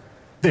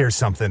 There's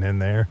something in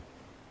there.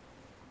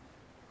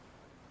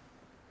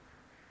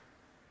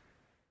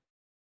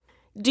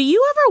 Do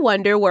you ever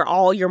wonder where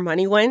all your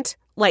money went?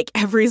 Like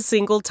every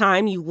single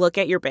time you look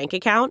at your bank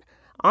account?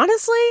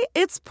 Honestly,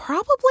 it's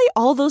probably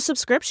all those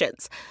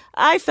subscriptions.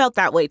 I felt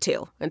that way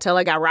too, until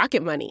I got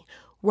Rocket Money.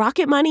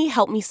 Rocket Money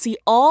helped me see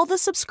all the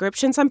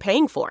subscriptions I'm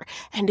paying for,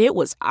 and it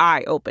was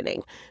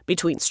eye-opening.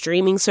 Between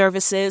streaming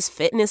services,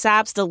 fitness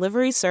apps,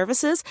 delivery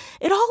services,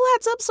 it all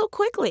adds up so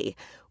quickly.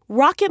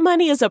 Rocket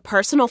Money is a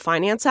personal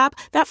finance app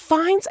that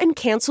finds and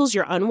cancels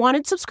your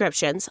unwanted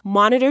subscriptions,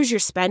 monitors your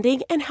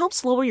spending, and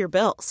helps lower your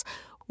bills.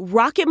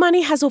 Rocket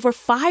Money has over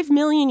 5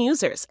 million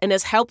users and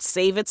has helped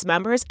save its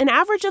members an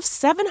average of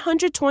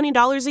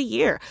 $720 a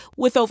year,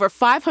 with over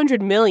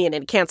 500 million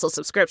in canceled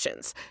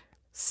subscriptions.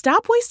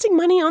 Stop wasting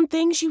money on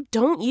things you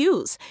don't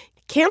use.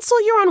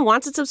 Cancel your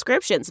unwanted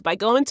subscriptions by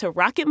going to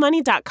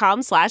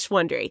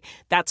rocketmoney.com/Wondery.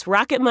 That's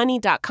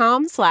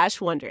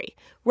rocketmoney.com/Wondery.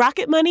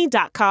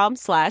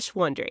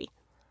 rocketmoney.com/Wondery.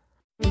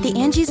 The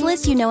Angie's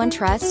List you know and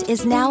trust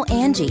is now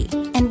Angie,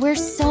 and we're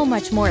so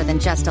much more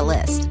than just a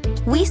list.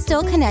 We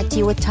still connect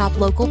you with top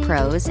local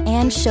pros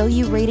and show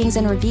you ratings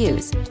and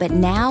reviews, but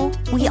now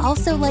we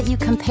also let you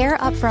compare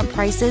upfront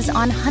prices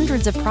on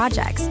hundreds of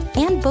projects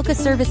and book a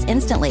service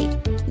instantly.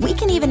 We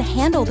can even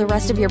handle the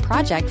rest of your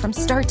project from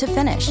start to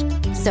finish.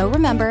 So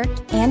remember,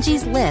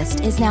 Angie's List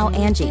is now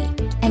Angie,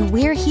 and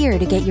we're here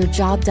to get your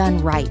job done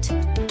right.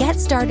 Get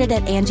started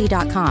at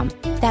Angie.com.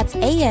 That's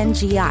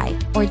ANGI,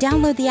 or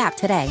download the app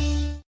today.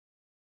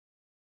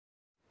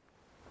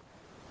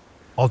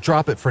 I'll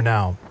drop it for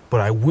now,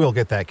 but I will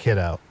get that kid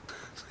out.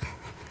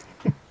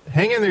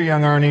 Hang in there,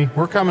 young Arnie.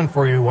 We're coming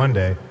for you one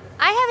day.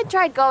 I haven't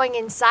tried going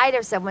inside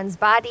of someone's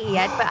body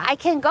yet, but I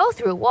can go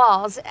through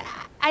walls.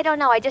 I don't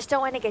know, I just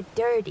don't want to get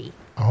dirty.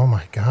 Oh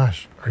my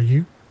gosh. Are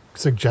you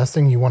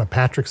suggesting you want to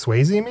Patrick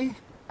Swayze me?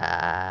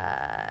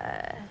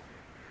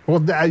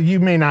 Well,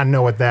 you may not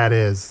know what that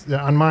is.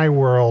 On my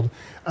world,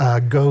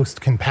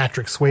 Ghost can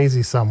Patrick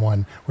Swayze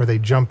someone where they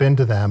jump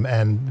into them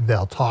and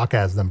they'll talk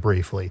as them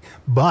briefly.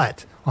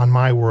 But on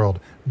my world,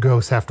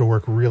 ghosts have to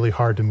work really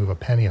hard to move a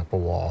penny up a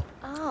wall.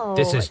 Oh.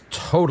 This is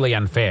totally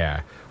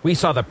unfair. We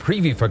saw the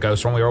preview for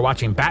Ghost when we were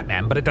watching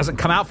Batman, but it doesn't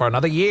come out for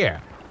another year.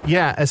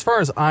 Yeah, as far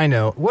as I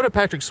know, what a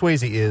Patrick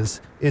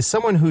Swayze is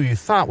someone who you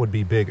thought would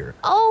be bigger.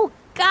 Oh,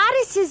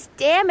 goddesses,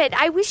 damn it.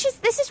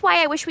 This is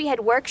why I wish we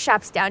had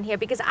workshops down here,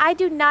 because I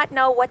do not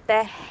know what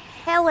the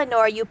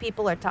Eleanor you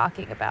people are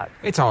talking about.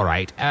 It's all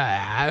right.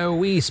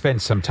 We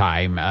spent some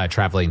time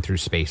traveling through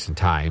space and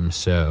time,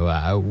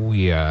 so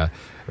we are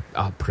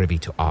privy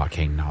to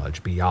arcane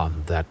knowledge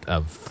beyond that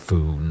of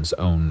Foon's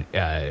own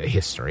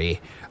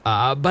history.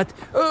 But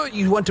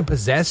you want to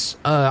possess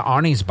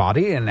Arnie's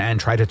body and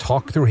try to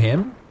talk through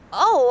him?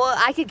 Oh,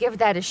 I could give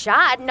that a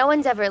shot. No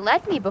one's ever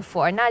let me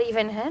before, not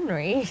even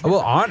Henry.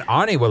 Well,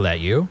 Arnie will let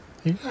you.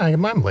 Yeah,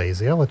 I'm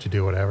lazy. I'll let you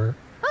do whatever.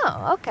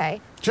 Oh,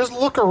 okay. Just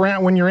look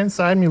around. When you're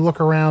inside me,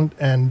 look around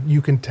and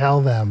you can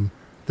tell them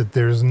that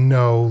there's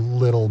no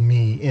little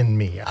me in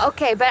me.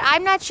 Okay, but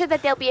I'm not sure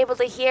that they'll be able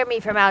to hear me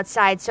from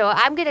outside, so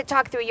I'm going to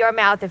talk through your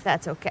mouth if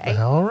that's okay.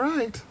 All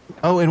right.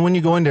 Oh, and when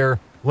you go in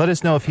there, let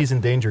us know if he's in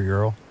danger,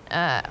 girl.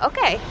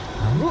 Okay.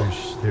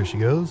 Oh, there she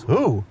goes.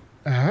 Ooh.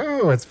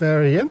 Oh, it's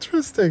very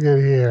interesting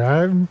in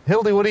here.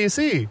 Hildy, what do you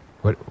see?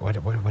 What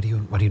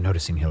are you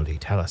noticing, Hildy?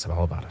 Tell us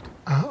all about it.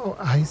 Oh,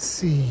 I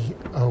see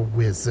a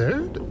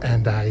wizard,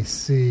 and I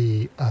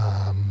see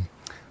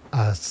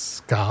a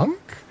skunk,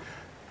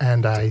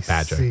 and I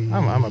Badger. see...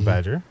 I'm a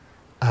badger.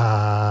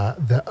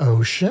 The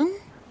ocean?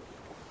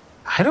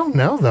 I don't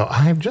know, though.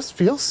 I just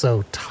feel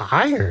so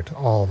tired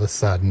all of a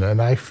sudden,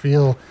 and I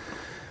feel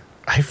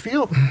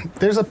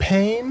there's a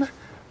pain.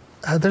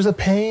 There's a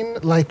pain,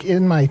 like,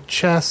 in my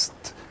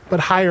chest, but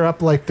higher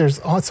up, like,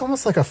 it's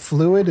almost like a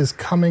fluid is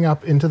coming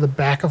up into the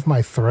back of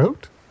my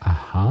throat.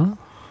 Uh-huh.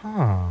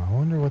 I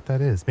wonder what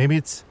that is.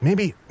 Maybe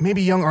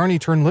young Arnie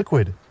turned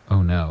liquid.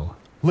 Oh, no.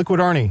 Liquid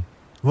Arnie.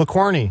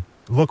 Laquarnie.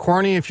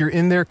 Laquarnie, if you're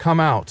in there, come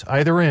out.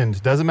 Either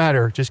end. Doesn't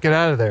matter. Just get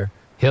out of there.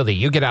 Hildy,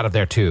 you get out of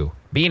there, too.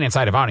 Being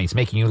inside of Arnie's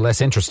making you less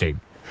interesting.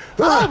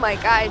 Oh, my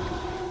God.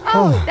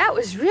 Oh, that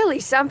was really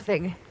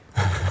something.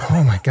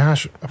 Oh, my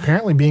gosh.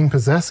 Apparently being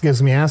possessed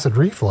gives me acid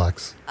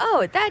reflux.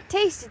 Oh, that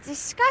tasted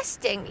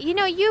disgusting. You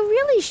know, you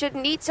really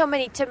shouldn't eat so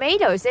many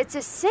tomatoes. It's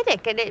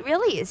acidic, and it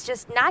really is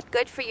just not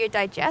good for your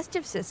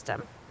digestive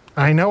system.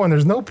 I know, and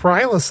there's no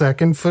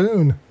Prilosec in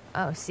food.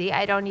 Oh, see,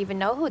 I don't even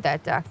know who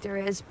that doctor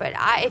is, but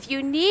if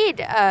you need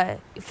a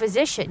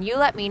physician, you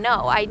let me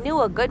know. I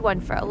knew a good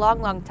one for a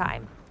long, long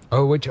time.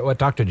 Oh, what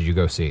doctor did you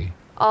go see?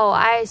 Oh,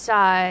 I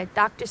saw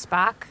Dr.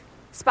 Spock.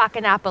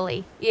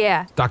 Spockanopoli.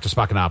 Yeah. Dr.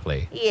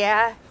 Spockanopoli.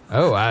 Yeah.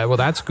 Oh, well,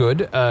 that's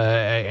good.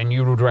 And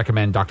you would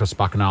recommend Dr.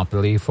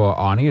 Spockanopoli for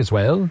Arnie as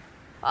well?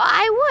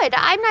 I would.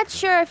 I'm not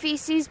sure if he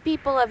sees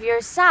people of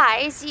your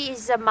size.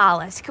 He's a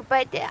mollusk,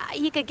 but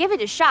he could give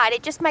it a shot.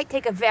 It just might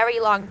take a very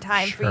long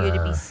time for you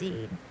to be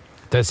seen.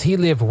 Does he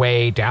live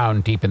way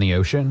down deep in the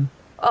ocean?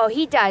 Oh,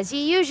 he does.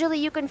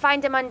 You can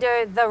find him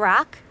under the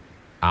rock.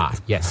 Ah,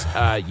 yes,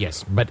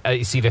 yes. But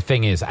you see, the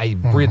thing is,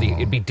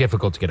 it'd be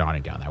difficult to get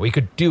Arnie down there. We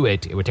could do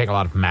it. It would take a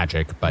lot of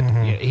magic, but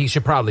he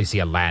should probably see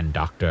a land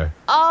doctor.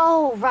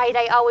 Oh, right.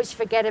 I always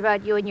forget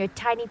about you and your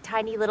tiny,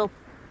 tiny little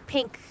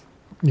pink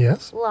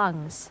Yes?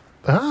 lungs.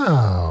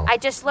 Oh. I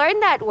just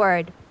learned that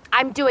word.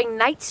 I'm doing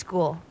night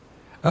school.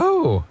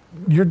 Oh.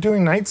 You're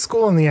doing night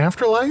school in the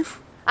afterlife?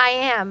 I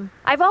am.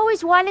 I've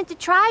always wanted to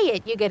try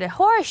it. You get a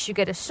horse, you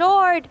get a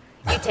sword,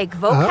 you take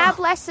vocab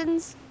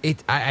lessons.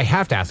 I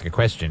have to ask a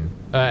question.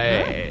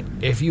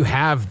 If you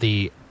have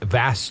the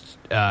vast,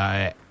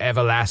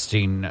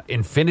 everlasting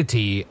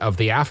infinity of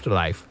the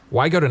afterlife,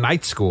 why go to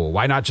night school?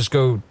 Why not just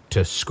go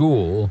to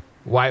school?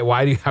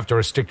 Why do you have to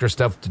restrict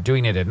yourself to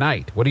doing it at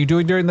night? What are you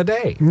doing during the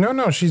day?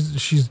 No,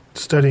 she's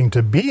studying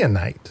to be a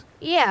knight.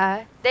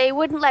 Yeah, they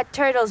wouldn't let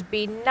turtles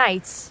be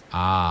knights.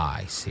 Ah,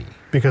 I see.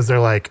 Because they're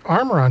like,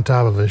 armor on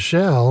top of a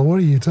shell? What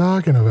are you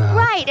talking about?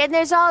 Right, and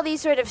there's all these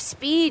sort of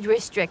speed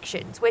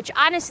restrictions, which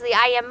honestly,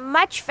 I am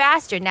much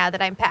faster now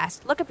that I'm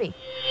past. Look at me.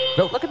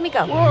 Nope. Look at me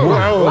go.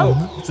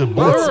 Whoa. It's a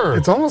blur.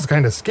 It's almost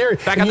kind of scary.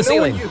 Back on the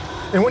ceiling.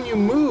 When you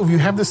move, you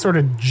have this sort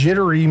of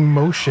jittery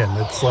motion.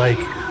 It's like,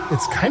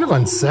 it's kind of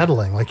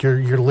unsettling. Like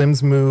your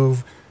limbs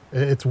move.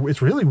 It's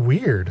really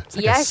weird. It's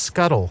like a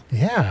scuttle.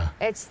 Yeah.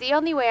 It's the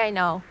only way I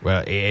know.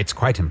 Well, it's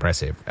quite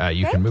impressive.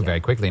 You can move very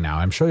quickly now.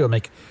 I'm sure you'll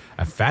make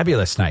a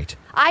fabulous knight.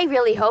 I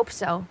really hope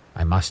so.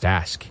 I must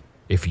ask,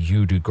 if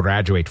you do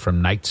graduate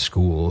from night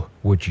school,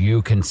 would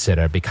you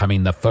consider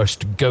becoming the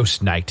first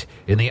ghost knight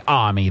in the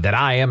army that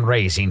I am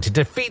raising to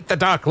defeat the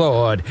Dark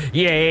Lord?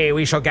 Yea,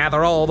 we shall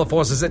gather all the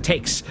forces it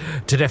takes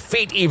to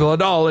defeat evil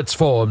in all its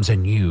forms,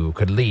 and you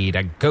could lead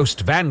a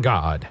ghost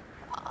vanguard.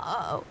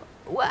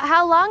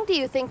 How long do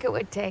you think it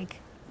would take?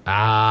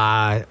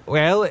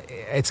 Well,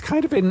 it's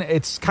kind of been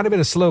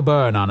a slow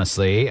burn,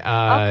 honestly. Okay.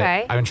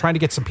 I've been trying to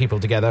get some people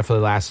together for the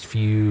last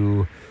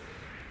few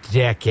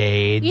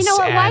decades. You know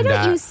what? Why and,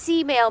 don't you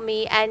C-mail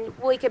me and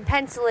we can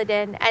pencil it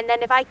in, and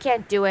then if I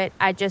can't do it,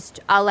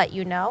 I'll let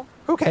you know.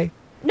 Okay.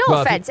 No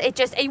Well, offense. It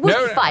would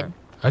be fun.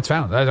 That's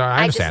fine.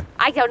 I understand.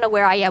 I don't know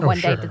where I am one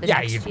day to the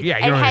next. you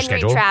and don't have a Henry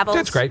schedule. travels.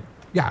 That's great.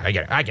 Yeah, I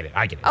get it.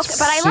 Okay,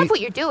 but I love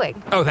what you're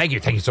doing. Oh, thank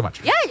you so much.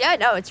 Yeah,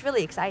 no, it's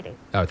really exciting.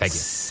 Oh, thank you.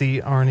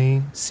 See,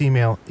 Arnie,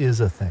 C-mail is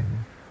a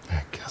thing.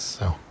 I guess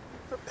so.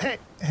 Hey,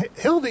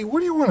 Hildy, what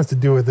do you want us to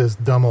do with this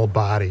dumb old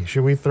body?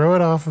 Should we throw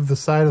it off of the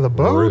side of the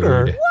boat?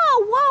 Or? Rude.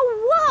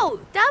 Whoa,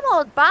 dumb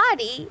old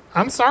body.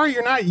 I'm sorry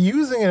you're not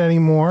using it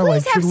anymore.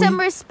 Please have should some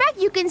we... respect.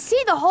 You can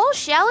see the whole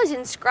shell is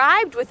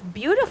inscribed with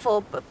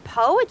beautiful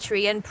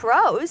poetry and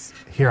prose.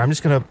 Here, I'm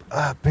just going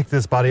to pick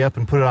this body up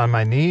and put it on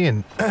my knee,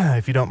 and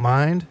if you don't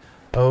mind.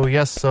 Oh,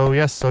 yes, oh,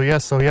 yes, oh,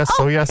 yes, oh, yes,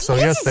 oh, yes, oh,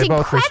 yes. This is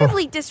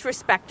incredibly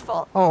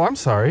disrespectful. Oh, I'm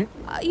sorry.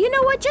 You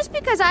know what? Just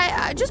because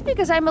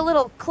I'm a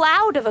little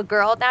cloud of a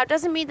girl now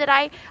doesn't mean that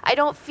I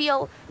don't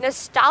feel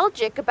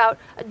nostalgic about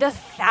the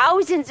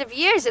thousands of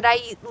years that I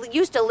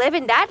used to live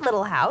in that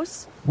little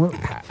house. Well,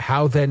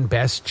 how then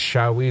best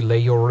shall we lay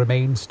your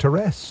remains to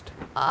rest?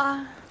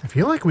 I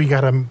feel like we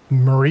got to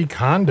Marie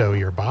Kondo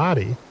your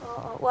body.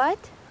 What?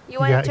 You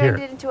want to turn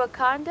it into a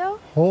condo?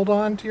 Hold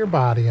on to your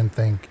body and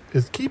think,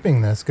 is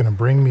keeping this going to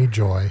bring me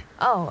joy?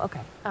 Oh, okay.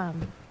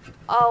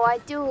 Oh, I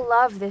do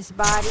love this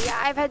body.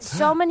 I've had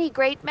so many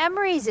great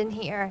memories in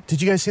here.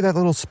 Did you guys see that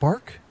little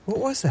spark? What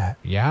was that?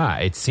 Yeah,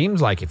 it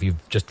seems like if you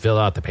just fill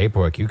out the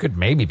paperwork, you could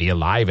maybe be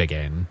alive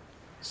again.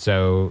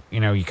 So,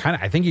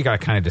 I think you got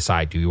to kind of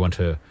decide, do you want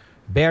to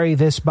bury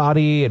this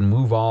body and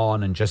move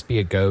on and just be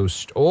a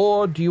ghost?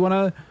 Or do you want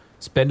to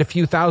spend a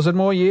few thousand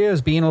more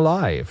years being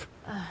alive?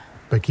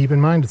 But keep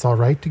in mind, it's all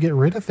right to get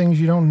rid of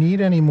things you don't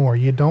need anymore.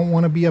 You don't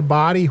want to be a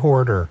body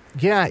hoarder.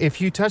 Yeah, if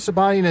you touch the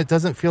body and it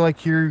doesn't feel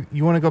like you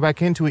want to go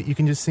back into it, you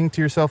can just think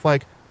to yourself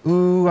like,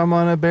 ooh, I'm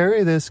going to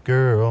bury this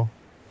girl.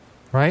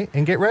 Right?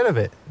 And get rid of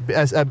it.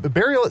 As a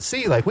burial at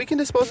sea, like we can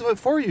dispose of it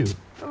for you.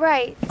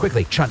 Right.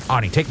 Quickly, Chunt,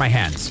 Arnie, take my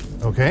hands.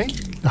 Okay.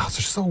 Oh, they're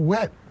so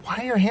wet. Why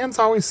are your hands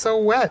always so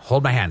wet?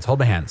 Hold my hands.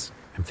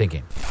 I'm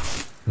thinking.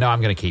 No,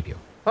 I'm going to keep you.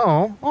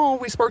 Oh,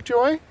 we spark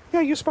joy? Yeah,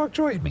 you spark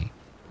joy in me.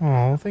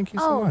 Oh, thank you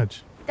so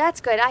much.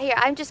 That's good.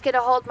 I'm just going to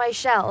hold my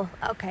shell.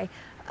 Okay.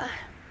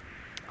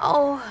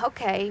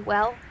 Okay.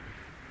 Well,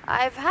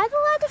 I've had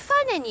a lot of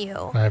fun in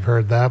you. I've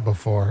heard that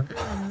before.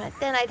 But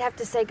then I'd have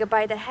to say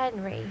goodbye to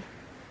Henry.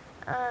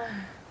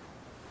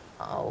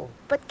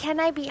 But can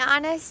I be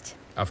honest?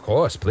 Of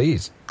course,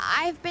 please.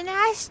 I've been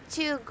asked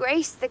to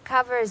grace the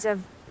covers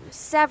of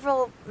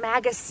several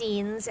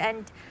magazines,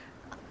 and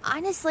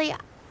honestly,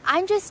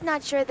 I'm just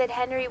not sure that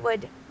Henry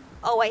would,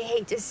 I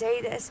hate to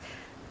say this,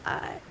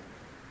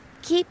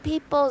 keep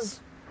people's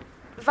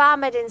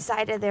vomit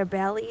inside of their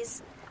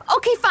bellies.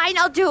 Okay, fine,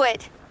 I'll do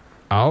it.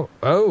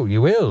 Oh,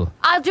 you will?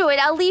 I'll do it.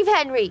 I'll leave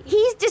Henry.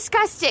 He's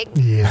disgusting.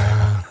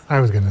 Yeah, I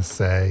was going to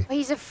say.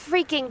 He's a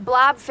freaking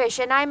blobfish,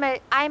 and I'm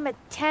a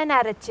 10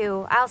 out of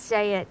 2. I'll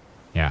say it.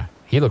 Yeah,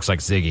 he looks like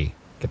Ziggy.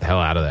 Get the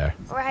hell out of there.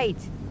 Right.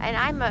 And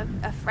I'm a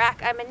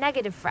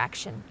negative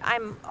fraction.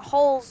 I'm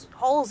holes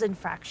in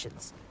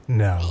fractions.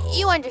 No.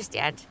 You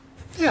understand?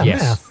 Yeah,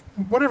 Yes. math.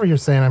 Whatever you're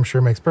saying, I'm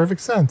sure makes perfect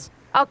sense.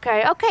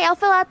 Okay, I'll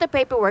fill out the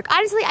paperwork.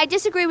 Honestly, I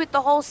disagree with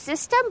the whole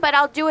system, but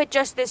I'll do it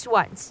just this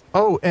once.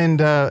 Oh,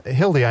 and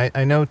Hildy,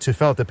 I know to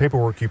fill out the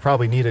paperwork, you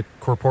probably need a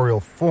corporeal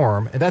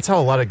form, and that's how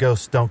a lot of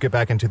ghosts don't get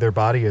back into their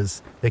body,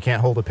 is they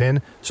can't hold a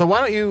pin. So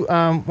why don't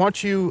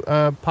you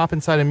pop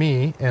inside of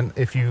me, and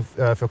if you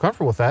feel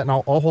comfortable with that, and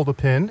I'll hold a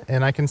pin,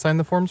 and I can sign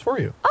the forms for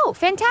you. Oh,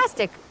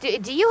 fantastic.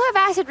 Do you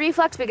have acid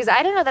reflux? Because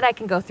I don't know that I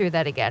can go through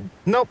that again.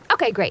 Nope.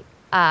 Okay, great.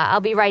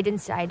 I'll be right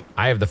inside.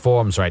 I have the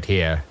forms right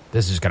here.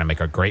 This is going to make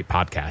a great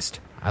podcast.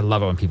 I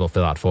love it when people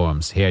fill out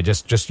forms. Here,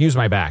 just use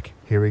my back.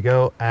 Here we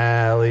go.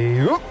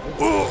 Alley.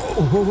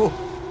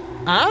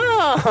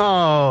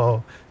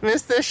 Oh,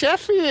 Mr.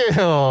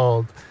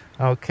 Sheffield.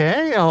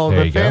 Okay, hold There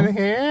the you go. pin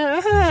here.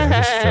 Okay,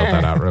 just fill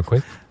that out real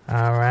quick.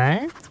 All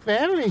right,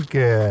 very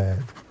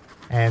good.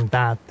 And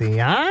dot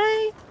the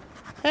I.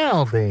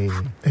 Hildy.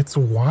 It's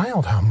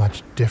wild how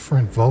much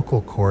different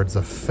vocal cords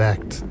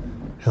affect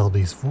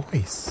Hildy's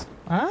voice.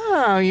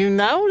 Oh, you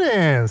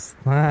noticed.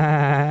 Ooh,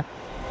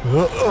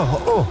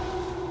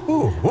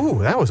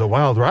 that was a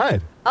wild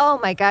ride. Oh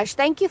my gosh,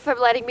 thank you for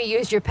letting me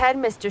use your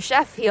pen, Mr.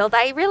 Sheffield.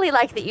 I really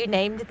like that you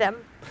named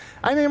them.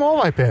 I name all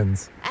my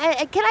pins.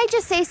 Can I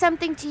just say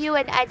something to you?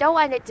 And I don't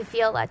want it to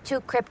feel too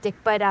cryptic,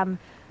 but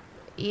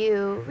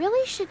you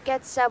really should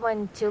get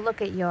someone to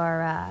look at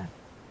your,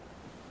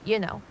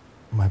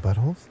 My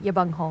buttholes? your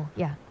bunghole.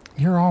 Yeah.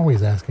 You're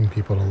always asking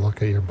people to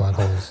look at your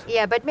buttholes.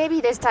 Yeah, but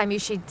maybe this time you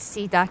should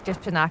see Dr.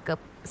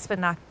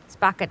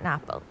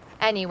 Spakatnapple.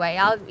 Anyway,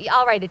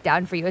 I'll write it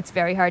down for you. It's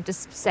very hard to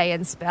say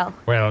and spell.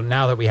 Well,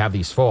 now that we have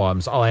these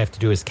forms, all I have to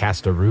do is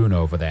cast a rune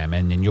over them,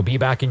 and then you'll be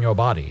back in your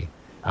body.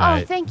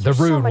 Thank you The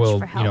so rune much will,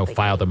 for helping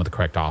file me. them with the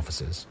correct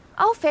offices.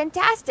 Oh,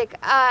 fantastic.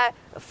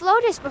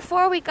 Flotus,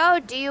 before we go,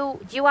 do you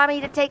want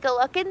me to take a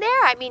look in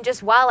there? I mean,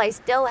 just while I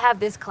still have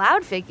this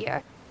cloud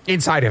figure.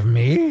 Inside of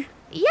me?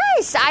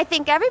 Yes, I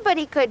think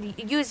everybody could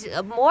use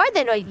more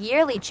than a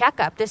yearly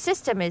checkup. The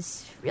system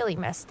is really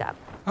messed up.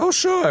 Oh,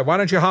 sure. Why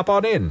don't you hop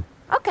on in?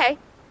 Okay,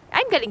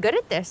 I'm getting good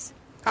at this.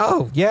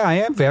 Oh, yeah, I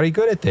am very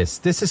good at this.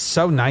 This is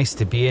so nice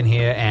to be in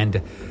here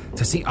and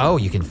to see,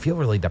 you can feel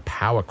really the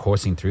power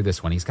coursing through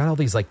this one. He's got all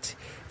these, it's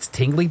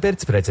tingly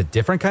bits, but it's a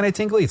different kind of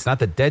tingly. It's not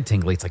the dead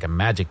tingly. It's like a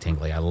magic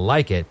tingly. I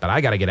like it, but I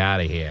got to get out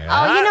of here.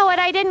 Oh, you know what?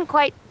 I didn't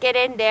quite get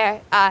in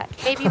there.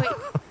 Maybe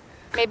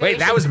we... Wait,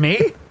 that was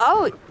me?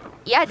 Oh,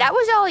 yeah, that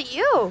was all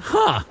you.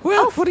 Huh.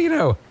 Well, what do you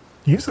know?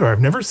 Usador,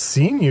 I've never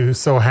seen you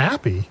so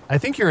happy. I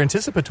think your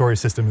anticipatory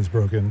system is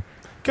broken.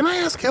 Can I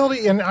ask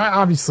Hildy, and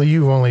obviously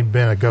you've only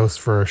been a ghost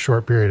for a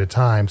short period of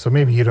time, so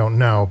maybe you don't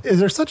know. Is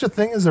there such a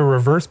thing as a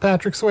reverse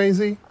Patrick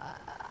Swayze?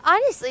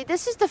 Honestly,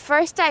 this is the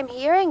first time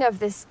hearing of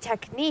this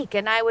technique,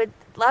 and I would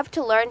love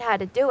to learn how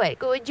to do it.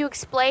 Would you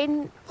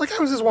explain? I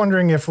was just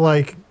wondering if,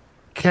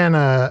 can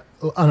an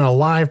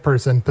alive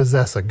person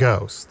possess a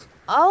ghost?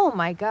 Oh,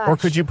 my gosh. Or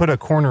could you put a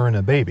corner in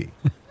a baby?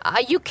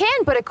 You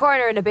can put a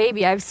corner in a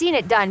baby. I've seen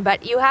it done,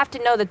 but you have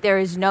to know that there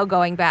is no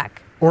going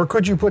back. Or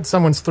could you put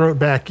someone's throat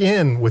back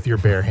in with your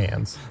bare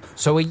hands?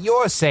 So what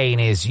you're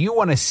saying is you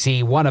want to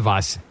see one of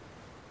us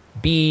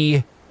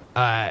be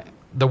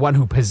the one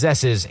who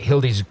possesses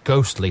Hildy's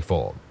ghostly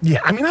form. Yeah,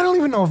 I don't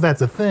even know if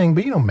that's a thing,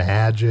 but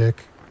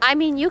magic. I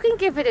mean, you can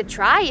give it a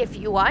try if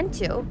you want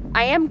to.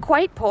 I am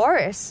quite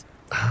porous.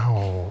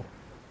 Oh,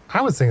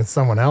 I was thinking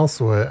someone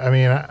else would. I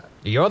mean,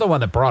 You're the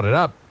one that brought it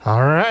up.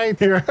 all right,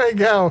 here I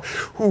go.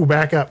 Ooh,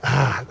 back up.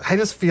 I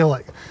just feel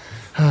like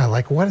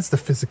what is the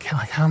physical?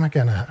 Like, how am I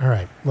gonna? All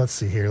right, let's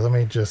see here. Let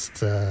me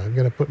just. I'm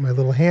gonna put my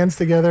little hands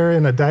together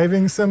in a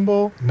diving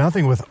symbol.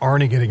 Nothing with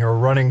Arnie getting a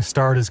running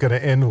start is going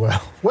to end well.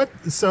 What?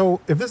 So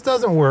if this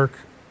doesn't work,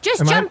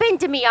 Just Am I- jump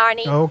into me,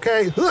 Arnie.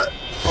 okay.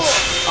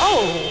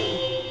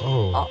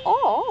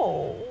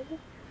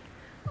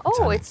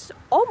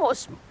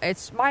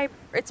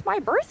 It's my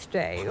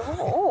birthday.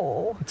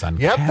 Oh. It's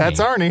uncanny. Yep, that's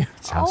Arnie.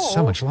 It sounds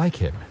so much like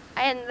him.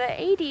 In the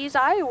 80s,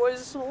 I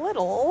was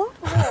little.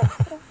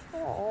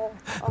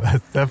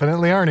 That's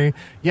definitely Arnie.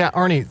 Yeah,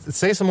 Arnie,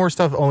 say some more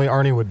stuff only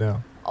Arnie would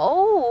know.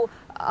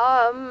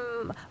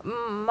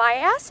 My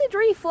acid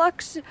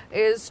reflux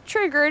is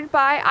triggered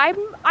by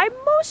I'm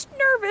most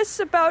nervous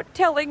about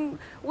telling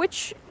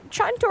which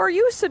Chantor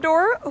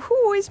Usador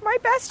who is my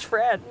best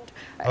friend.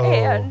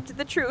 And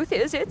the truth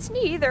is it's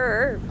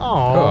neither.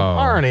 Oh,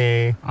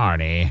 Arnie.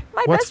 Arnie.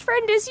 My What's- best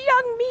friend is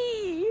young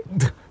me.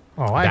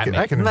 Oh,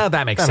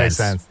 That makes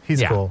sense.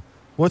 He's Yeah. cool.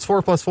 What's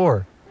 4 plus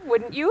 4?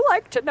 Wouldn't you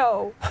like to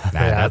know?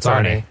 That's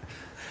Arnie.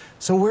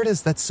 So weird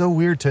that's so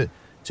weird to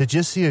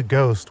just see a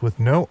ghost with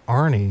no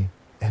Arnie.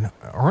 And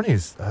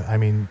Arnie's,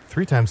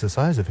 3 times the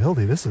size of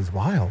Hildy. This is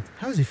wild.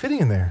 How is he fitting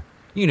in there?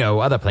 You know,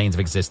 other planes of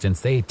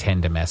existence, they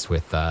tend to mess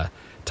with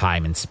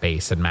time and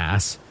space and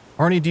mass.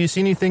 Arnie, do you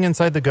see anything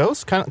inside the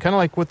ghost? Kind of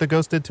like what the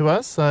ghost did to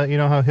us? You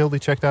know how Hildy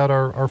checked out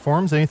our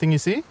forms? Anything you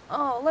see?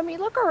 Oh, let me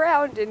look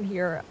around in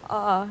here.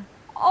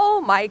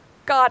 Oh my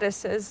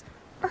goddesses.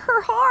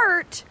 Her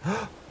heart.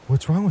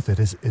 What's wrong with it?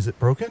 Is it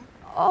broken?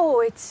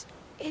 Oh, it's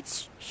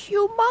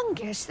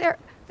humongous.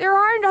 There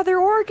aren't other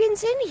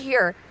organs in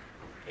here.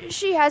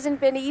 She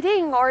hasn't been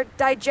eating or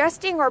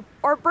digesting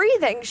or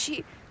breathing.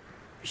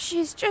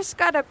 She's just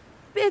got a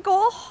big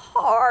ol'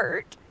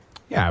 heart.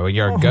 Yeah, when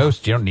you're a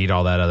ghost, you don't need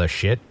all that other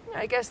shit.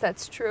 I guess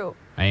that's true.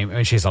 I mean,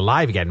 when she's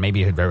alive again,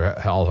 maybe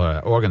all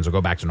her organs will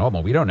go back to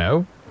normal. We don't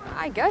know.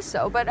 I guess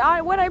so, but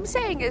what I'm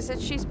saying is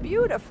that she's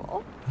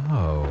beautiful.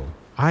 Oh,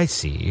 I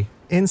see.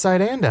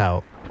 Inside and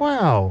out.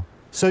 Wow.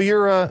 So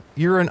you're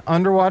an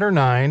underwater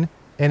 9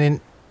 and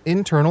an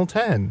internal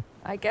 10.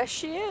 I guess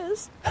she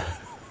is.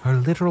 Her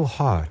literal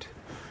heart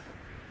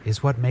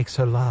is what makes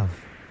her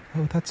love.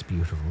 Oh, that's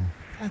beautiful.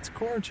 That's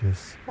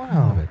gorgeous. Love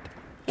Wow. it.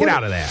 Get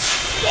out of there.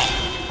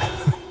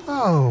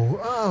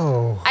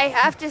 Oh. I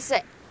have to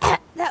say,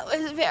 that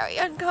was very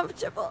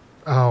uncomfortable.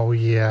 Oh,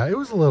 yeah. It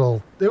was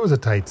a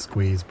tight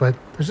squeeze, but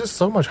there's just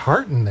so much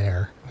heart in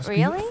there. It's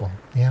Really? beautiful.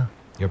 Yeah.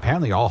 You're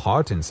apparently all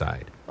heart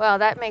inside. Well,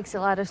 that makes a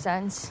lot of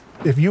sense.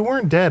 If you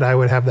weren't dead, I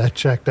would have that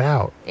checked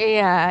out.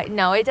 Yeah,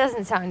 no, it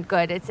doesn't sound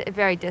good. It's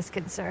very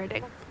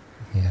disconcerting.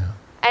 Yeah.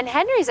 And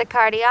Henry's a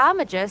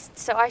cardiologist,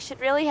 so I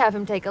should really have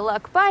him take a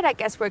look. But I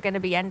guess we're going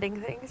to be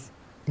ending things.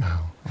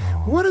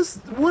 What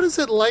is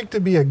it like to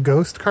be a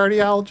ghost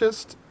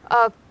cardiologist?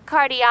 A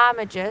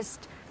cardiologist.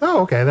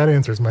 Oh, okay. That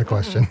answers my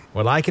question.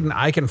 Well, I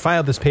can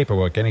file this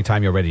paperwork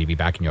anytime you're ready to be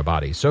back in your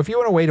body. So if you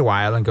want to wait a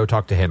while and go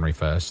talk to Henry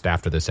first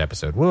after this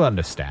episode, we'll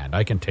understand.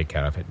 I can take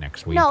care of it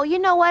next week. No, you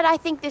know what? I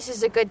think this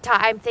is a good time.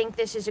 I think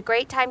this is a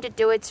great time to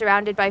do it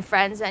surrounded by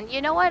friends. And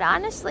you know what?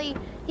 Honestly,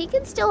 he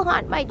can still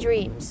haunt my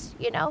dreams.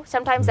 You know,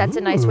 sometimes that's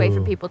a nice way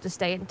for people to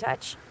stay in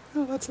touch.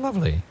 Oh, that's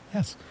lovely.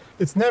 Yes.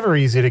 It's never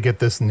easy to get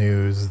this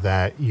news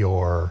that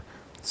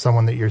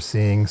someone that you're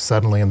seeing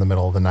suddenly in the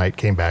middle of the night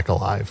came back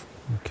alive.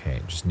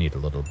 Okay, just need a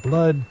little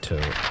blood to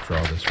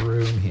draw this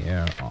room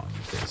here on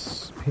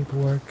this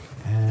paperwork.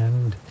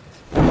 And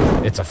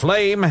it's a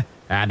flame,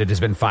 and it has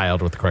been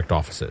filed with the correct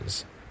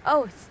officers.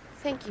 Oh,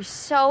 thank you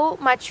so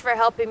much for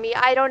helping me.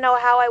 I don't know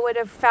how I would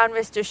have found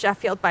Mr.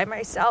 Sheffield by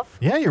myself.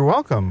 Yeah, you're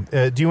welcome.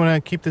 Do you want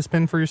to keep this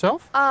pin for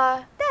yourself?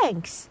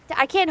 Thanks.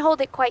 I can't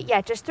hold it quite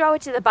yet. Just throw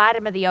it to the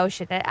bottom of the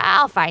ocean, and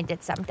I'll find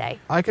it someday.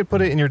 I could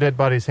put it in your dead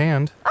body's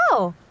hand.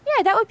 Oh,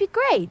 yeah, that would be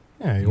great.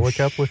 Yeah, you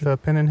wake up with a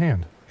pen in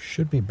hand.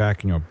 Should be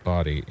back in your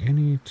body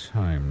any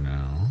time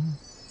now.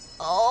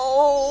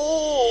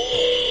 Oh.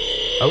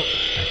 Oh,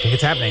 I think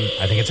it's happening.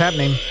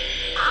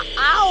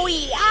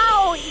 Owie,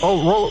 owie.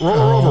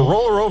 Oh,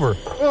 roll her over.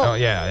 Oh,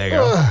 yeah, there you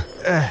go.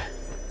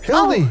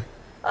 Hildy!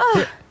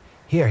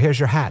 Here's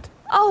your hat.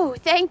 Oh,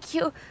 thank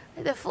you.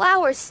 The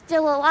flower's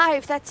still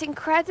alive. That's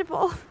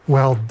incredible.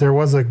 Well, there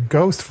was a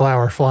ghost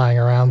flower flying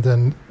around,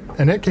 and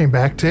it came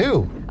back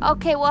too.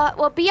 Okay,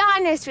 well, be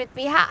honest with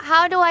me.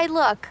 How do I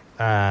look?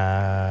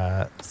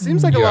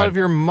 Seems like a Yeah. lot of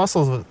your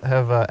muscles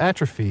have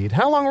atrophied.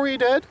 How long were you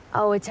dead?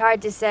 Oh, it's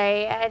hard to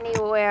say.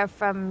 Anywhere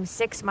from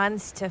 6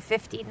 months to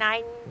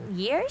 59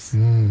 years?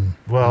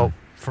 Well,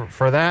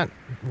 for that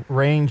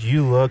range,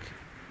 you look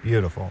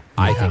beautiful.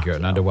 I think you're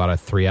an underwater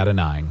 3 out of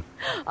 9.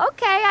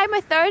 Okay, I'm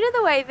a third of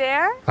the way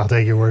there. I'll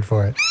take your word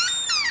for it.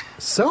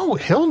 So,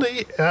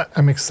 Hildy,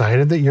 I'm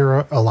excited that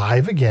you're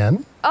alive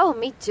again. Oh,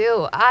 me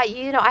too.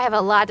 I have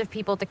a lot of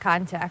people to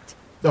contact.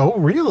 Oh,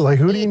 really? Like,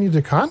 who do you need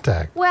to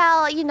contact?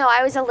 Well,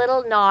 I was a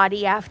little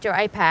naughty after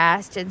I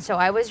passed, and so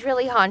I was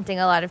really haunting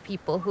a lot of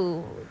people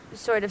who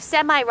sort of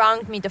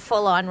semi-wronged me to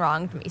full-on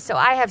wronged me. So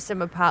I have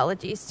some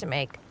apologies to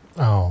make.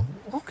 Oh,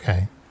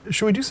 okay.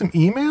 Should we do some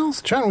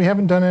emails? John, we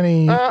haven't done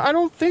any... I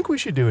don't think we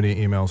should do any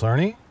emails,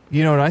 Arnie.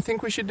 You know what I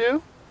think we should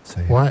do?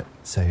 Say what? It.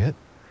 Say it.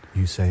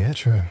 You say it.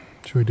 Sure.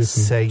 Should we do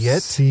some say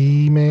it?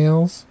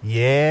 C-mails?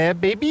 Yeah,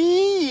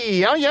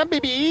 baby. Oh, yeah,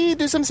 baby.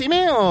 Do some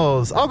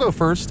C-mails. I'll go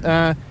first.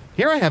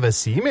 Here I have a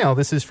C-mail.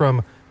 This is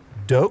from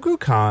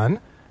Dogu-Khan.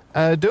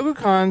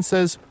 Dogu-Khan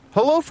says,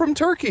 hello from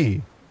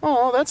Turkey.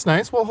 Oh, that's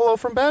nice. Well, hello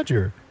from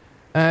Badger.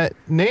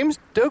 Name's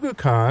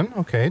Dogu-Khan.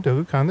 Okay,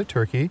 Dogu-Khan the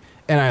turkey.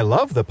 And I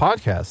love the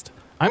podcast.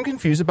 I'm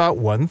confused about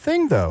one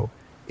thing, though.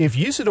 If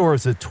Usidore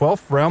is the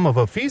 12th realm of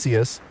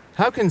Ephesius,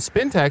 how can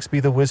Spintax be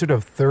the wizard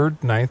of 3rd,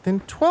 9th,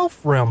 and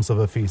 12th realms of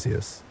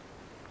Ephesius?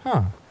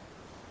 Huh.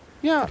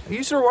 Yeah,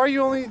 Usidore, why are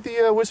you only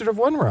the wizard of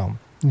one realm?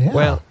 Yeah.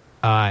 Well,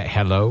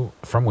 hello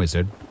from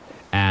Wizard.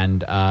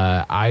 And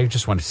I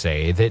just want to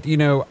say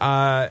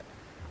that,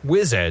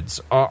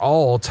 wizards are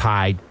all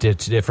tied to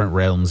different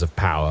realms of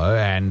power,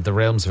 and the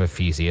realms of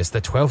Ephesius,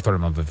 the 12th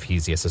realm of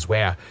Ephesius, is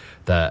where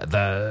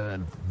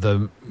the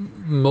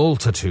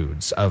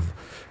multitudes of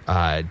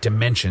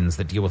dimensions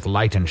that deal with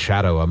light and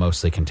shadow are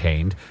mostly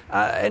contained.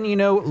 And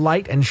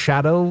light and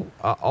shadow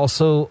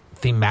also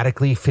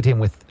thematically fit in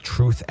with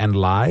truth and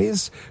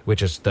lies,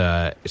 which is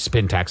the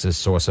Spintax's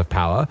source of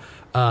power.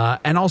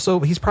 And also,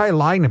 he's probably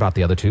lying about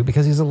the other two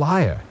because he's a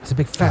liar. He's a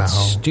big, fat,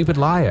 stupid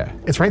liar.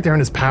 It's right there in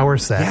his power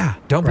set. Yeah,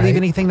 don't believe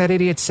anything that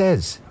idiot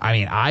says. I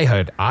mean, I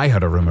heard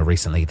a rumor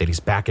recently that he's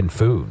back in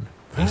Foon.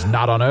 He's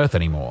not on Earth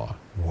anymore.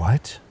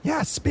 What?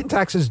 Yeah,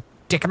 Spintax is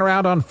dicking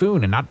around on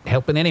Foon and not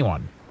helping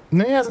anyone.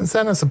 No, he hasn't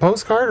sent us a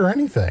postcard or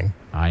anything.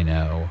 I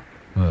know.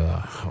 Ugh,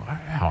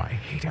 how I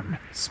hate him.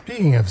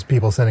 Speaking of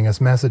people sending us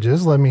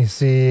messages, let me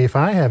see if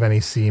I have any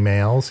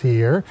C-mails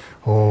here.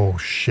 Oh,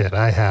 shit,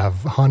 I have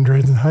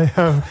hundreds.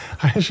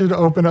 I should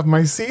open up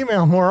my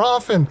C-mail more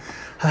often.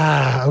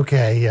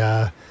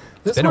 Okay.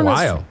 It's been a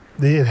while.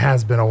 It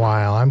has been a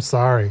while. I'm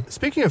sorry.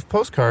 Speaking of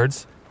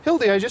postcards,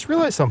 Hildy, I just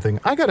realized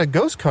something. I got a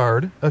ghost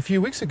card a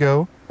few weeks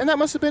ago, and that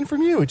must have been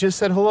from you. It just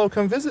said, hello,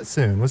 come visit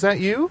soon. Was that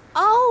you?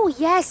 Oh,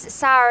 yes,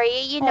 sorry.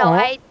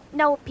 I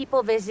know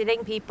people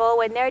visiting people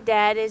when they're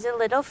dead is a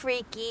little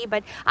freaky,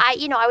 but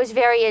I was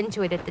very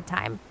into it at the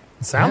time.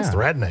 It sounds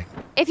threatening.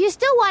 If you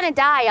still want to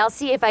die, I'll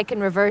see if I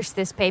can reverse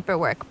this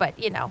paperwork, but,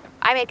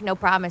 I make no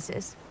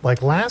promises.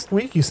 Like last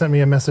week, you sent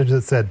me a message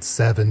that said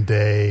 7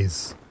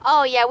 days.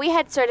 Oh, yeah, we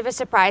had sort of a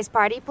surprise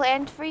party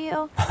planned for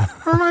you.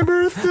 For my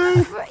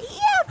birthday? For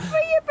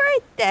your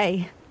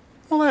birthday.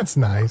 Well, that's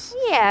nice.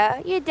 Yeah,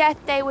 your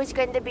death day was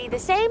going to be the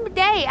same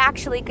day,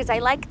 actually, because I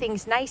like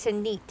things nice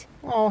and neat.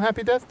 Oh,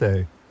 happy death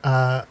day.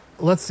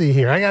 Let's see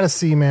here. I got a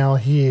C-mail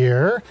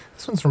here.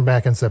 This one's from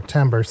back in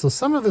September, so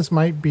some of this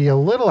might be a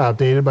little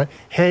outdated, but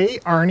hey,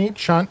 Arnie,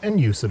 Chunt, and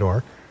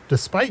Usidore.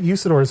 Despite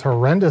Usidore's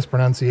horrendous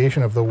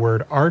pronunciation of the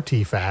word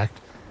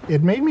artifact,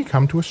 it made me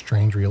come to a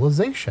strange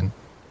realization.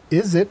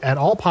 Is it at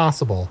all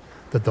possible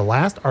that the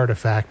last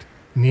artifact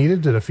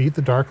needed to defeat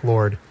the Dark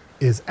Lord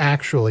is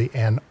actually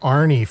an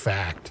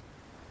Arnie-fact?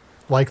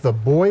 Like the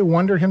boy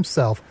wonder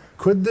himself,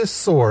 could this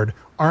sword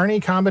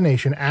Arnie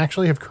combination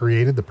actually have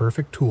created the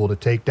perfect tool to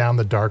take down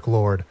the Dark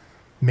Lord?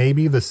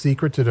 Maybe the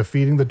secret to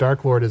defeating the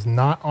Dark Lord is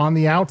not on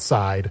the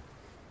outside,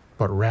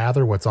 but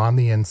rather what's on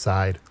the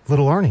inside.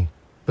 Little Arnie.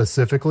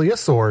 Specifically a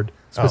sword,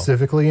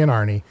 specifically an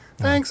Arnie.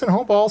 Thanks, and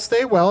hope all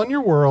stay well in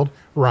your world,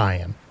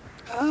 Ryan.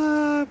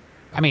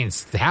 I mean,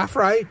 it's half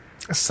right.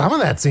 Some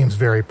of that seems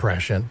very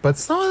prescient, but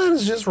some of that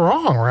is just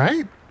wrong,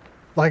 right?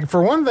 Like,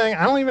 for one thing,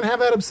 I don't even have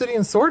that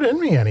obsidian sword in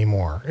me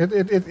anymore.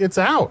 It's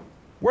out.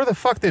 Where the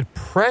fuck did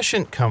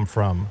prescient come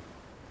from?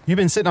 You've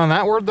been sitting on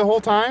that word the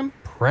whole time?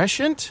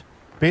 Prescient?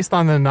 Based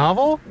on the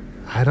novel?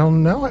 I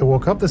don't know. I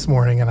woke up this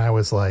morning and I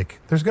was like,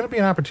 there's going to be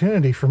an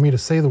opportunity for me to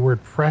say the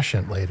word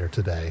prescient later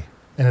today.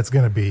 And it's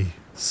going to be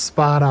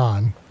spot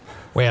on.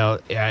 Well,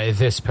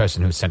 this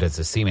person who sent us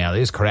this email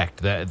is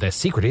correct. The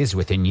secret is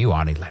within you,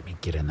 Arnie. Let me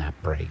get in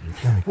that brain.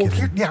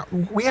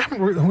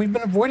 We've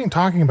been avoiding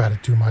talking about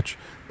it too much.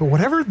 But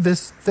whatever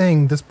this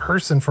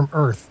person from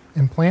Earth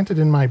implanted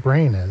in my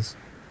brain is,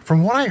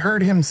 from what I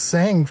heard him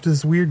saying to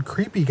this weird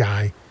creepy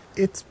guy,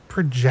 it's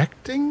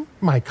projecting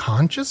my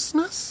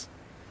consciousness?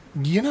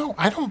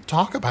 I don't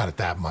talk about it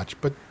that much,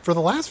 but for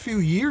the last few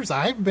years,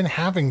 I've been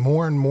having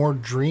more and more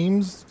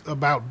dreams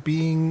about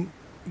being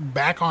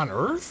back on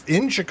Earth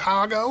in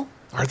Chicago.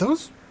 Are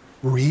those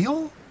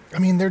real? I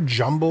mean, they're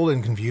jumbled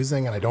and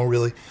confusing, and I don't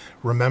really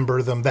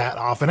remember them that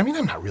often. I mean,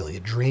 I'm not really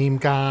a dream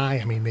guy.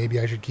 I mean, maybe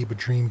I should keep a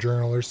dream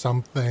journal or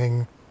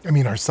something. I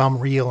mean, are some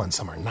real and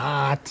some are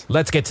not?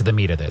 Let's get to the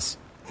meat of this.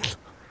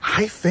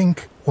 I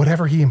think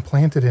whatever he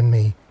implanted in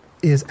me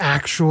is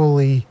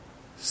actually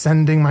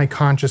sending my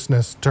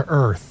consciousness to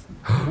Earth.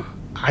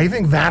 I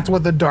think that's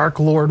what the Dark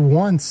Lord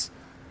wants.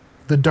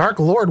 The Dark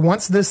Lord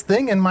wants this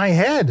thing in my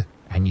head.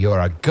 And you're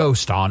a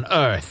ghost on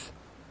Earth,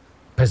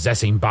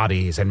 possessing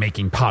bodies and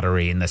making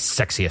pottery in the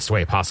sexiest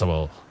way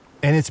possible.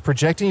 And it's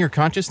projecting your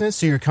consciousness,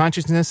 so your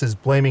consciousness is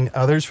blaming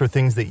others for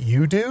things that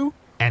you do?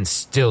 And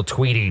still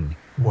tweeting.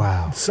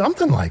 Wow.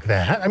 Something like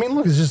that. I mean,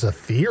 look, it's just a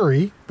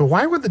theory. But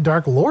why would the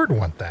Dark Lord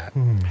want that?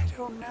 I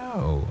don't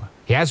know.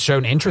 He has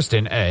shown interest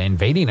in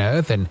invading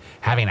Earth and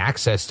having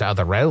access to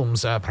other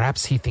realms.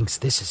 Perhaps he thinks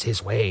this is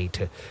his way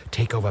to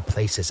take over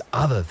places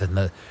other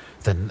than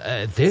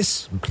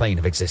this plane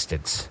of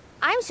existence.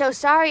 I'm so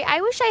sorry. I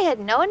wish I had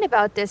known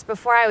about this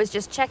before I was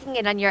just checking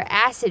in on your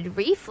acid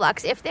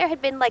reflux. If there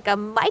had been like a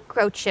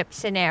microchip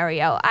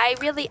scenario, I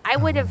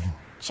would have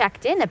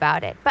checked in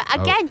about it. But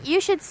again,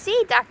 you should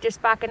see Dr.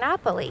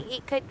 Spockanopoli.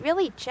 He could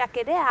really check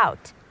it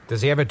out.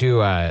 Does he ever do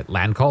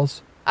land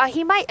calls?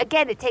 He might.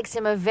 Again, it takes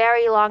him a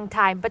very long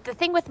time. But the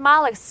thing with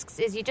mollusks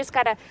is you just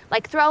gotta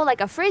throw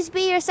like a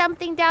frisbee or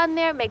something down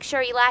there, make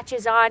sure he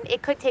latches on.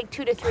 It could take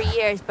 2 to 3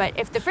 years, but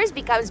if the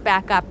frisbee comes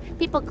back up,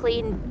 people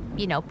clean,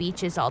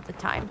 beaches all the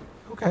time.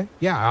 Okay.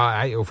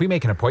 Yeah, if we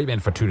make an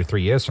appointment for 2 to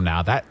 3 years from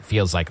now, that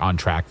feels like on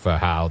track for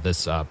how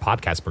this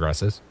podcast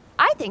progresses.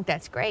 I think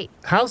that's great.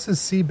 How's his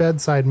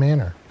seabedside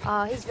manner?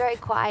 He's very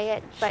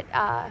quiet, but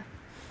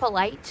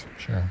polite.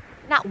 Sure.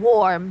 Not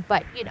warm,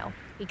 but,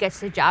 he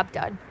gets the job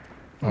done.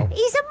 Oh.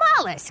 He's a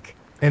mollusk.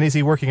 And is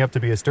he working up to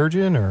be a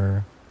sturgeon,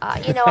 or?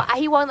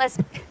 He won't let...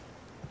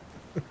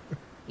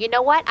 You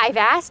know what? I've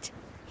asked.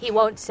 He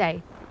won't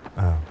say.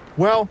 Oh.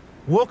 Well,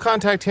 we'll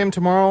contact him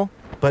tomorrow,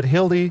 but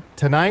Hildy,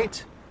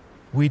 tonight,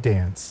 we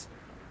dance.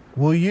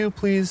 Will you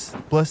please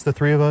bless the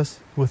three of us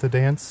with a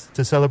dance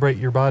to celebrate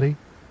your body?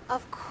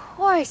 Of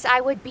course,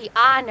 I would be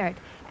honored.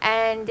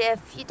 And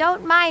if you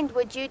don't mind,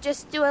 would you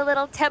just do a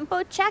little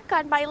tempo check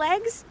on my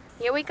legs?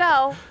 Here we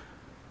go.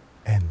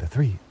 And the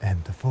 3,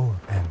 and the 4,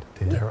 and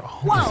 10. They're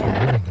always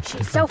moving at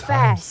She's so different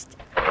times. fast.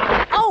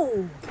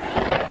 Oh!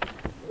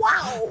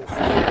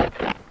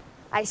 Wow!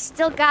 I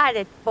still got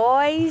it,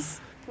 boys.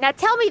 Now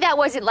tell me that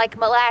wasn't like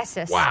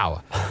molasses.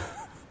 Wow.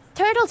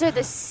 Turtles are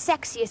the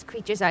sexiest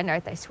creatures on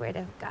Earth, I swear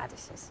to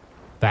goddesses.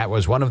 That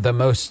was one of the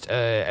most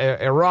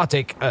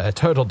erotic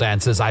turtle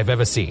dances I've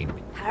ever seen.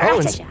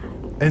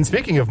 And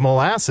speaking of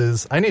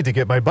molasses, I need to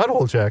get my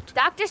butthole checked.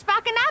 Dr.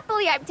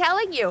 Spockanopoli, I'm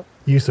telling you.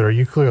 You, sir,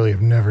 you clearly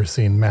have never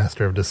seen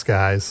Master of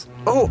Disguise.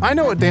 Oh, I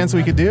know what dance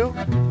we could do.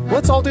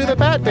 Let's all do the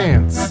bat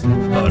dance.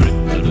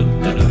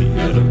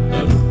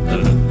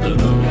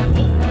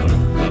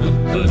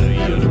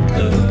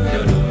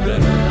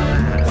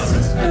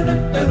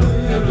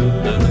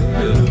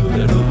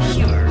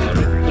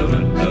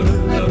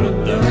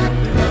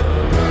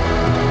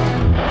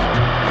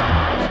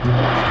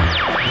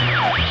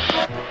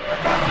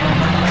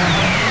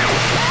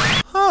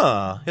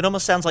 It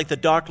almost sounds like the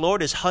Dark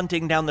Lord is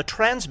hunting down the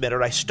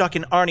transmitter I stuck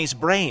in Arnie's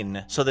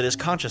brain so that his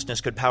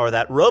consciousness could power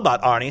that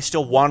robot Arnie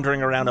still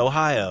wandering around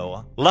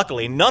Ohio.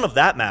 Luckily, none of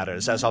that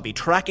matters, as I'll be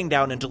tracking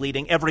down and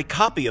deleting every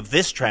copy of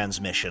this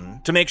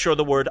transmission to make sure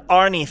the word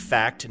Arnie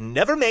fact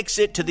never makes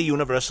it to the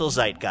universal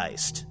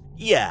zeitgeist.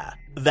 Yeah,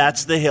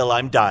 that's the hill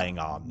I'm dying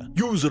on.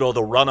 Yuzuro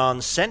the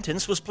run-on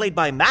sentence was played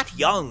by Matt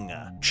Young.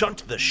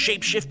 Chunt the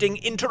shape-shifting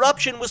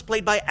interruption was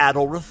played by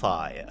Adol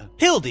Rafai.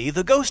 Hildy,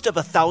 the ghost of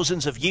a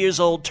thousands of years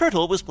old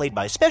turtle, was played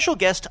by special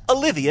guest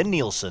Olivia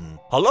Nielsen.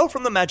 Hello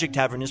from the Magic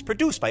Tavern is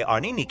produced by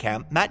Arnie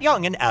Niekamp, Matt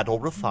Young, and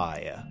Adol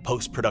Rafai.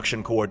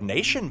 Post-production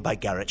coordination by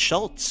Garrett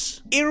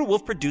Schultz.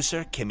 Earwolf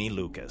producer Kimmy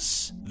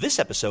Lucas. This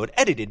episode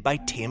edited by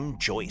Tim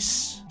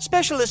Joyce.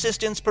 Special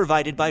assistance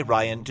provided by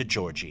Ryan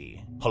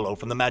DeGiorgi. Hello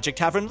from the Magic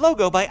Tavern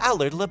logo by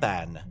Allard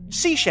Laban.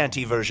 Sea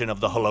shanty version of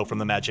the Hello from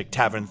the Magic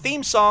Tavern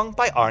theme song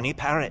by Arnie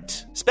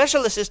Parrott.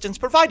 Special assistance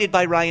provided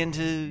by Ryan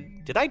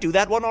Did I do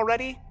that one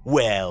already?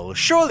 Well,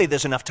 surely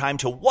there's enough time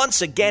to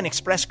once again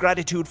express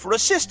gratitude for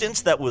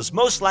assistance that was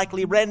most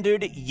likely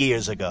rendered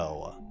years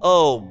ago.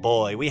 Oh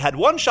boy, we had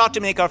one shot to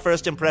make our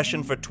first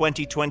impression for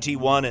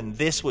 2021 and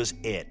this was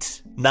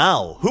it.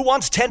 Now, who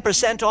wants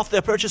 10% off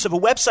their purchase of a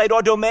website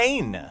or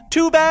domain?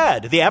 Too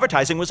bad, the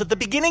advertising was at the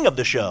beginning of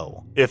the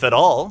show. If at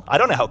all, I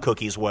don't know how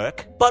cookies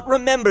work. But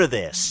remember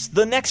this,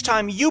 the next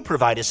time you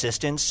provide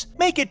assistance,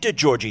 make it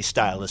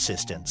DeGiorgi-style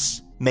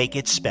assistance. Make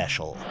it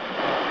special.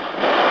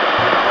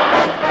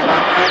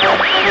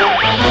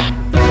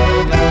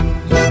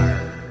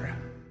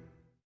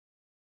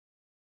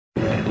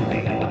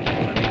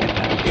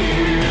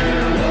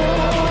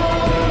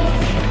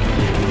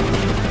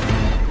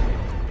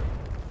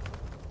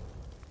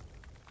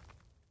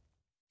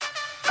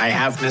 I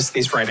have missed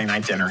these Friday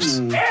night dinners.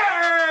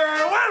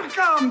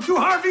 Welcome to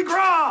Harvey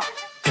Graw!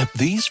 At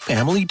these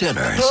family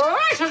dinners,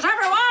 Gracious,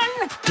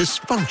 everyone!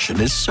 dysfunction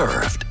is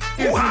served.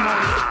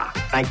 Wow.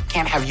 I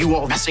can't have you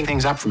all messing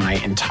things up for my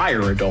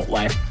entire adult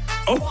life.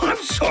 Oh, I'm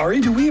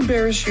sorry. Do we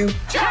embarrass you?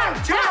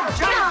 Jump, jump,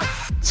 jump!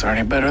 It's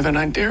already better than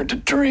I dared to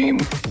dream.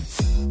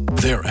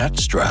 They're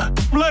extra.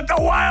 Let the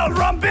wild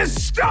rumpus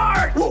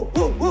start! Woo,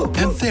 woo, woo, woo.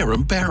 And they're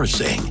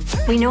embarrassing.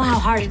 We know how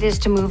hard it is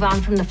to move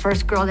on from the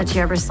first girl that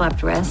you ever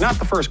slept with. Not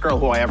the first girl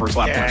who I ever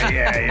slept with.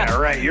 Yeah,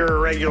 right. You're a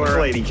regular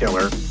lady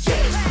killer.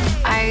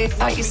 I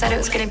thought you said it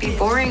was going to be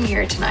boring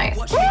here tonight.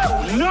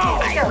 No!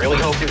 I really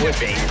hoped it would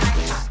be.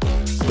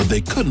 But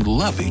they couldn't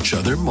love each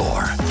other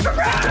more.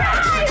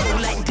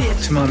 Surprise!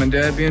 It's mom and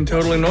dad being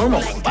totally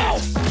normal. Wow.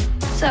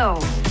 So,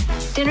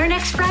 dinner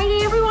next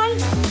Friday, everyone?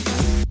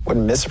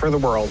 Wouldn't miss it for the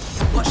world.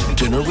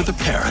 Dinner with the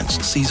Parents,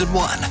 Season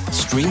 1.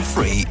 Stream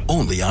free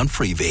only on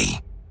Freevee.